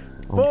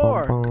 Pom,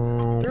 4, pom,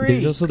 pom. 3,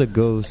 There's also the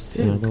ghost.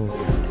 And I don't.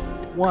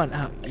 1. Oh,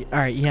 all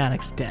right,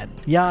 Yannick's dead.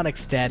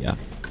 Yannick's dead. Yeah.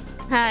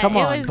 Come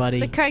it on, was buddy.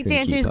 The correct Couldn't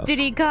answer keep is up.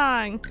 Diddy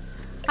Kong.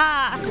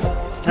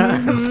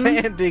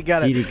 Sandy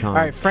got it. Diddy Kong.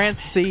 All right,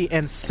 Francie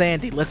and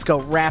Sandy, let's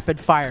go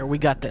rapid fire. We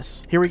got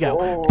this. Here we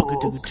go.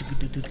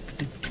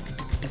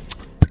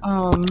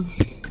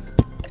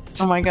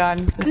 Oh my God,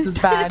 this is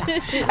bad.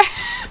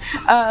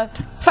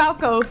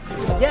 Falco.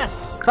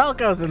 Yes,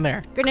 Falco's in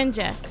there.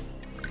 Greninja.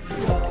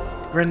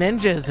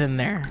 Greninja's in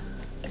there.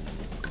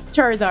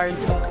 Charizard.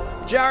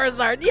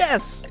 Charizard,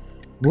 yes.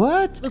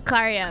 What?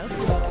 Lucario.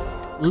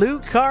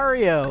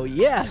 Lucario,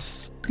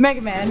 yes.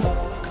 Mega Man.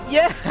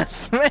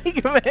 Yes,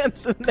 Mega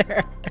Man's in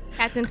there.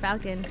 Captain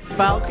Falcon.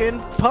 Falcon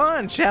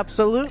Punch,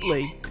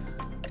 absolutely.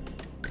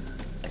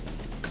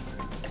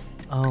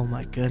 Oh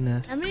my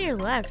goodness. How many are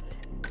left?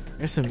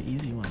 There's some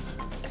easy ones.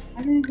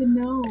 I don't even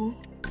know.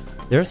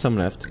 There are some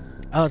left.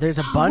 Oh, there's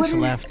a bunch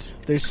left.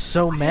 There's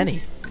so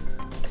many.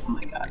 Oh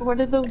my god, what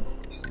are the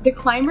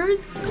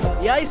climbers?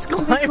 The ice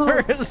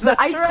climbers. The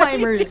ice right.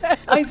 climbers. Yes.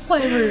 Ice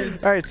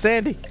climbers. All right,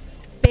 Sandy.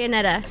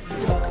 Bayonetta.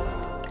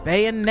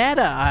 Bayonetta.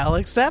 I'll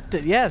accept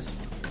it. Yes.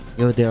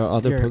 Yo, there are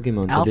other Your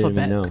Pokemon I didn't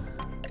even know.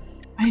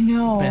 I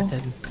know.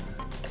 Method.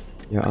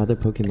 There are other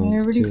Pokemon I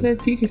already too. said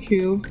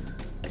Pikachu.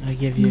 I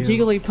give you.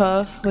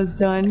 Jigglypuff was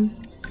done.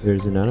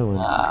 There's another one.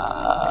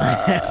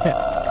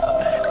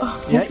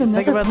 Yeah, another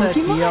think about that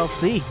Pokemon?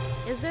 DLC.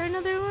 Is there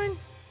another one?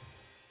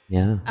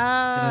 Yeah.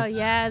 Oh,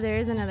 yeah, there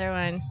is another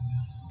one.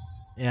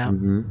 Yeah.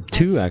 Mm-hmm.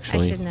 Two, I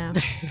actually. should know.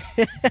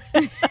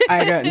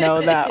 I don't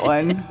know that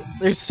one.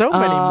 There's so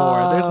many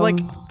more. There's like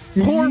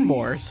 4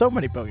 more. So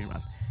many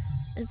Pokemon.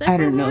 Is there I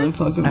don't one know more? the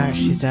Pokemon. All right,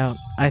 she's out.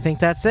 I think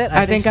that's it.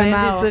 I think I'm Sandy's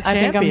out. the I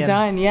think champion. I'm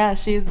done. Yeah,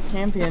 she is the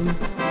champion.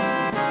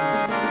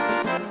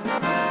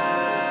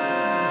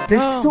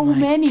 There's Oh so my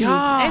many.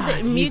 God, Is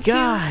it you Mewtwo?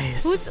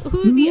 guys. Who's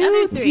the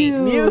other three?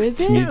 Mewtwo, is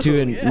it?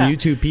 Mewtwo and Yeah.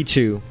 Mewtwo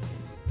Pichu.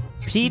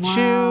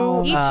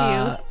 Pichu.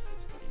 Wow.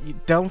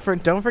 Don't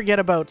forget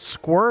about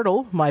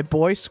Squirtle, my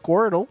boy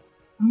Squirtle,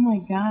 Oh my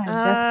god.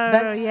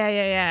 That's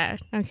yeah.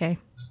 Okay.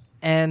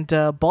 and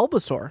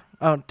Bulbasaur.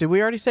 Oh, did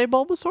we already say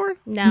Bulbasaur?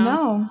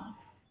 no.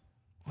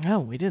 No,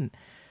 we didn't.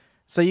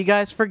 So you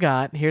guys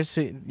forgot.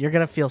 You're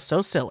gonna feel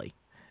so silly.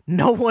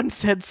 No one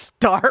said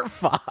Star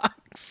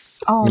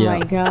Fox. Oh Yeah,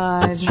 my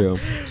god. That's true.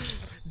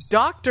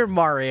 Dr.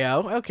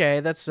 Mario. Okay,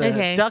 that's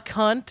Okay. Duck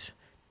Hunt,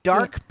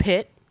 Dark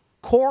Pit,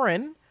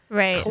 Corrin,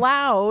 Right.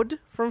 Cloud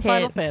from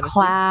Final Pit. Fantasy,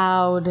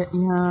 Cloud.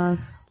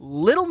 Yes.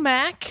 Little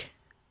Mac,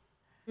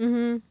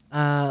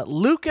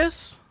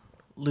 Lucas,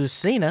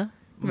 Lucina,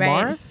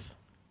 Right. Marth,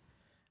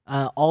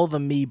 all the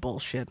me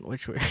bullshit,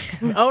 which were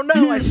oh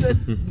no, I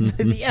said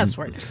the S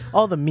word.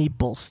 All the me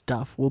bull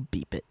stuff. We'll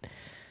beep it.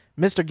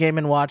 Mr. Game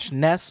 & Watch,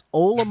 Ness,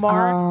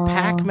 Olimar,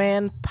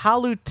 Pac-Man,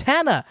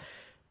 Palutena,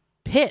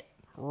 Pit,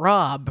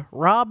 Rob,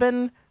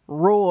 Robin,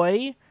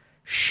 Roy,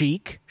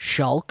 Sheik,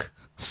 Shulk,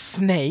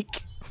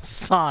 Snake,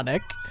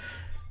 Sonic,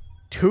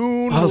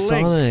 Toon Oh, Link.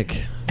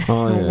 Sonic.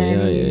 Oh, So yeah,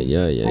 many.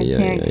 yeah. I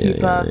can't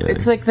keep up.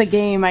 It's like the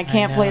game. I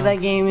can't play know. that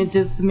game. It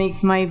just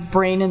makes my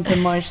brain into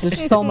mush.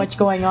 There's so much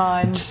going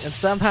on. And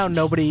somehow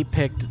nobody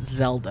picked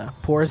Zelda.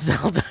 Poor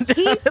Zelda.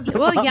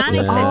 Well,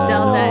 Yannick Yeah. said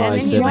Zelda, I and then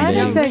he said went Link.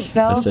 Yannick Link.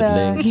 said I said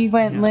Zelda. Link. He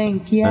went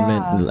Link. Yeah.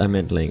 I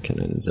meant Link, and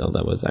then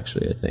Zelda was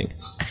actually a thing.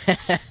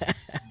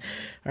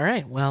 All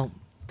right, well,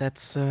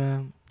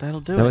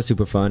 that'll do That it. was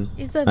super fun.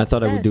 He's the I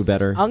thought I would do best.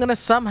 better. I'm gonna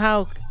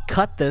somehow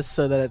cut this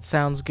so that it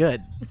sounds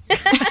good.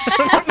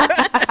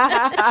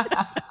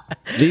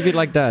 Leave it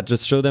like that.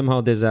 Just show them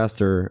how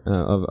disaster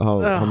of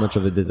how much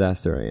of a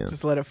disaster I am.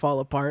 Just let it fall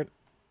apart.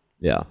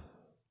 Yeah.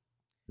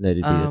 Let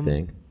it be a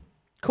thing.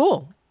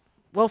 Cool.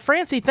 Well,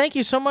 Francie, thank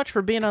you so much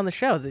for being on the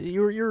show.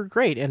 You were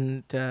great.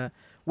 And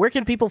where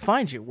can people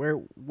find you?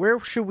 Where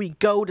should we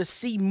go to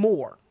see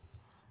more?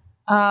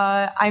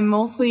 I'm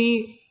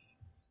mostly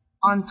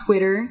on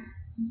Twitter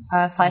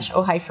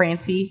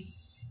 /OhiFrancie,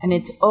 and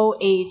it's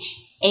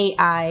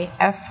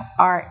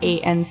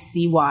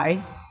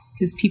OHAIFRANCY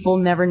because people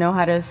never know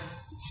how to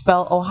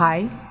spell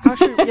Ohi.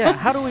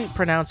 How do we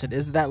pronounce it?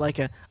 Is that like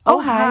a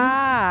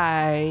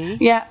Ohi?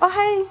 Yeah,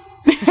 Ohi.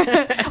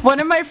 One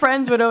of my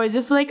friends would always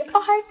just be like,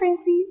 "Oh, hi,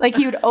 Francie." Like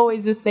he would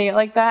always just say it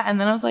like that, and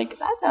then I was like,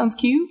 "That sounds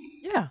cute."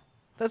 Yeah,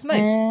 that's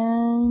nice.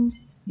 And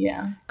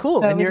yeah,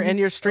 Cool. So And we you're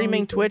just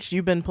streaming always say- Twitch.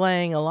 You've been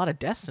playing a lot of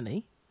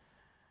Destiny.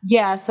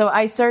 Yeah, so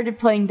I started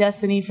playing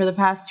Destiny for the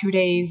past 2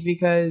 days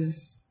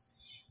because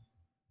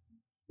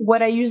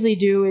what I usually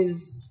do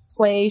is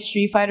play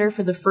Street Fighter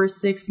for the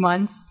first 6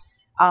 months.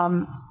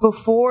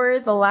 Before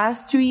the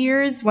last 2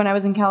 years, when I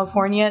was in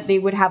California, they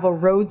would have a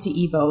road to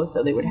EVO.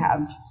 So they would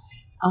have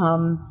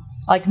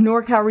like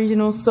NorCal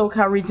regionals,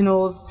 SoCal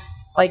regionals,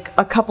 like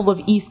a couple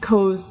of East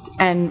Coast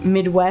and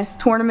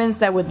Midwest tournaments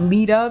that would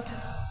lead up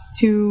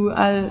to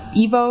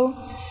EVO.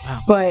 Wow.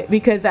 But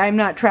because I'm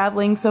not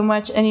traveling so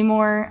much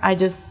anymore, I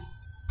just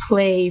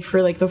play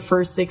for like the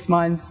first 6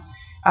 months.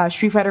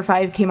 Street Fighter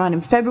V came out in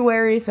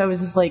February, so I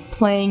was just like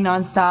playing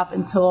nonstop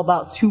until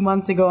about 2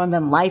 months ago, and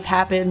then life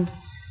happened,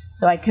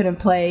 so I couldn't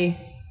play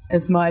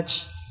as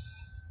much.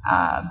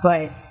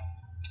 But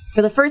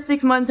for the first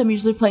 6 months, I'm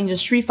usually playing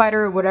just Street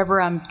Fighter or whatever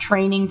I'm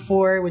training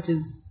for, which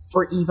is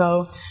for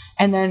EVO.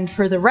 And then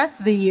for the rest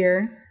of the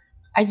year,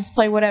 I just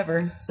play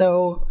whatever.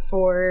 So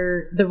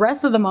for the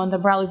rest of the month,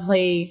 I'll probably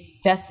play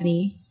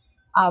Destiny.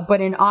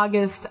 But in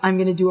August, I'm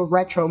going to do a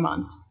retro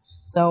month.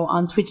 So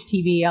on Twitch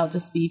TV, I'll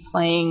just be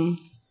playing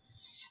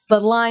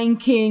The Lion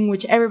King,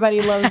 which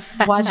everybody loves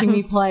watching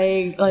me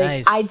play. Like,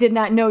 Nice. I did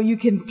not know you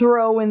can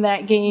throw in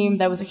that game.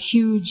 That was a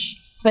huge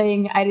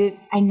thing. I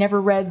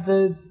never read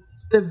the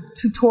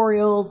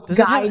tutorial Does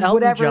guide, it have Elton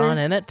whatever. John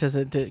in it?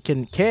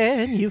 Can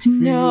you feel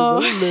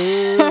No.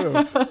 the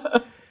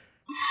love?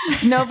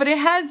 No, but it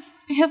has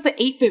the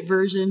 8-bit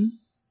version.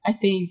 I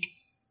think,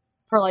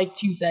 for like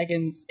 2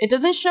 seconds. It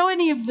doesn't show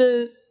any of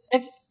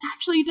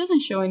actually, it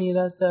doesn't show any of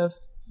that stuff.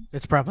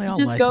 It's probably all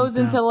It just goes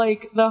into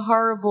like the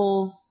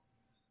horrible,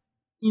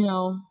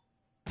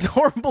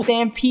 horrible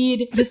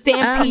stampede, the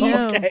stampede,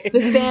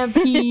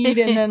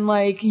 and then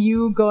like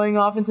you going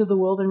off into the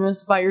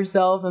wilderness by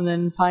yourself, and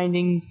then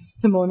finding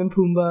Timon and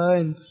Pumbaa,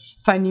 and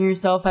finding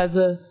yourself as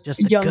a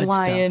young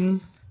lion.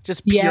 Stuff.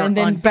 Just pure and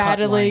then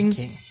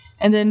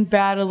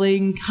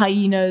battling,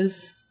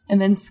 hyenas,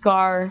 and then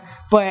Scar.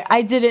 But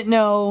I didn't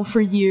know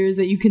for years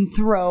that you can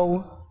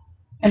throw,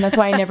 and that's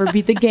why I never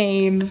beat the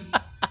game.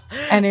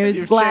 And it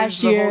was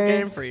last year. The whole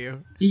game for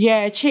you.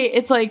 Yeah,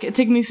 it's like it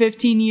took me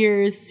 15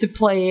 years to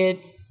play it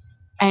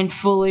and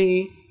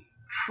fully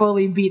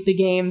beat the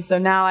game. So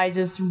now I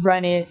just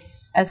run it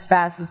as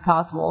fast as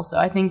possible. So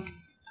I think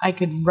I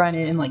could run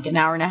it in like an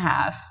hour and a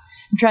half.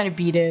 I'm trying to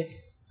beat it.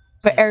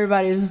 But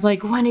everybody was just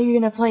like, when are you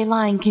going to play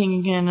Lion King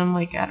again? I'm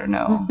like, I don't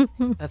know.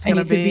 That's going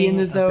to be in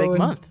the zone. A big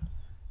month.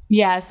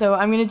 Yeah, so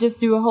I'm going to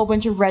just do a whole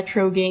bunch of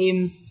retro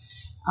games.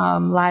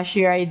 Last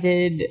year I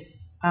did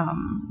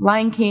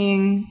Lion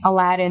King,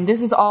 Aladdin.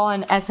 This is all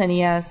on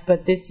SNES,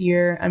 but this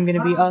year I'm going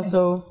to be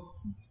also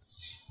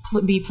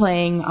be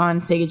playing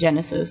on Sega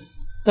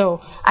Genesis. So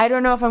I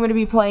don't know if I'm going to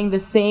be playing the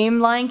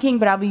same Lion King,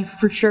 but I'll be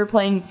for sure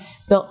playing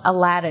the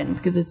Aladdin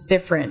because it's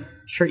different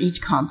for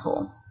each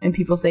console. And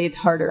people say it's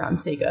harder on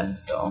Sega.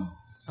 So,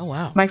 oh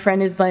wow, my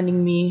friend is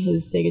lending me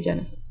his Sega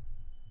Genesis.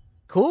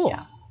 Cool,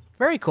 yeah.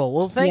 Very cool.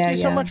 Well, thank you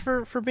so much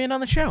for being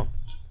on the show.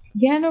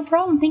 Yeah, no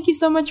problem. Thank you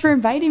so much for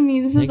inviting me.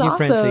 This is awesome.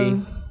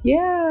 Francie.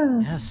 Yeah.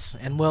 Yes,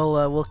 and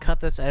we'll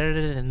cut this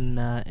edited, and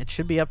it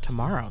should be up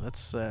tomorrow.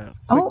 That's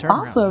quick turnaround.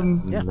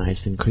 Awesome. Yeah.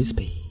 Nice and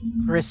crispy.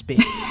 Crispy.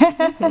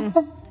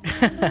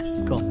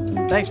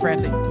 Cool. Thanks,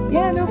 Francie.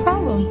 Yeah, no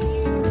problem.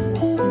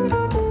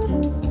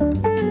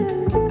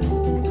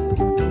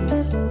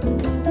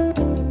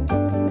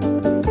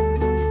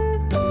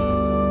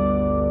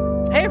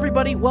 Hey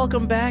everybody,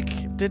 welcome back.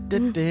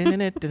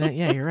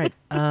 Yeah, you're right.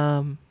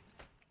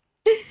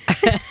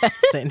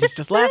 Sandy's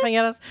just laughing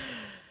at us.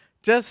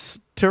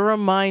 Just to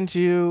remind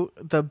you,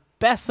 the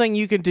best thing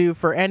you can do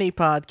for any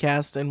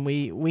podcast, and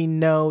we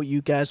know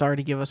you guys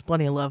already give us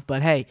plenty of love,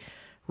 but hey,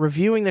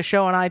 reviewing the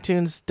show on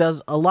iTunes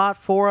does a lot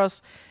for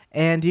us,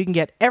 and you can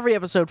get every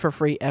episode for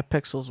free at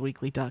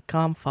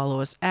pixelsweekly.com.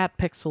 Follow us at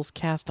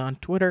PixelsCast on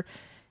Twitter.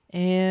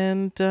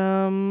 And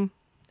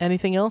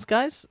anything else,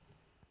 guys?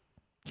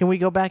 Can we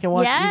go back and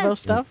watch Evo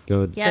stuff?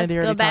 Good. Yes,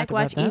 go back,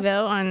 watch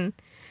Evo on...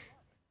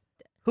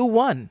 Who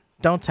won?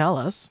 Don't tell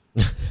us.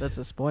 That's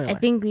a spoiler. I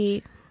think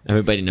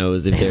everybody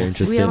knows if they're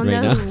interested we all right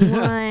know now. who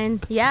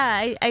won.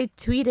 Yeah, I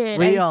tweeted.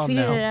 We I all tweeted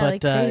know, it out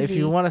but like if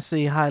you want to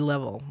see high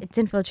level, it's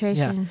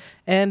Infiltration. Yeah.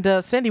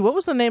 And Sandy, what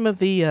was the name of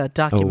the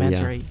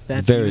documentary?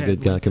 That very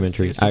good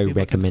documentary. I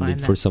recommend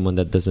it for someone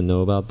that doesn't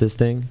know about this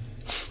thing.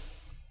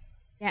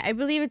 Yeah, I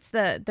believe it's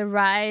the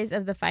rise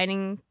of the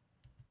fighting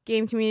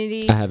game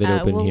community. I have it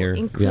open we'll here.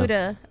 Include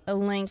a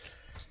link.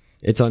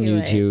 It's on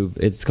YouTube.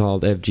 It's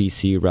called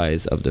FGC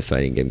Rise of the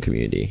Fighting Game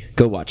Community.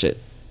 Go watch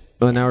it.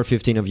 1 hour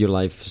 15 of your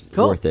life,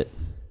 worth it.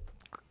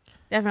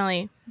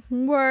 Definitely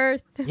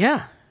worth.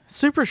 Yeah,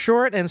 super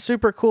short and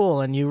super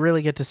cool, and you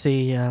really get to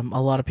see a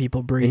lot of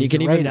people breathe. And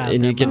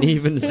you can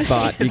even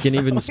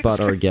spot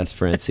our guest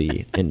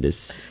Francie in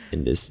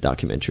this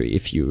documentary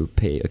if you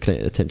pay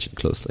attention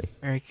closely.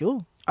 Very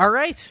cool. All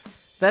right.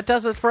 That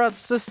does it for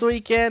us this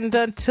weekend.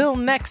 Until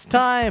next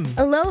time.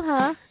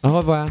 Aloha. Au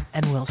revoir.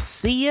 And we'll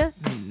see you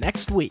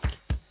next week.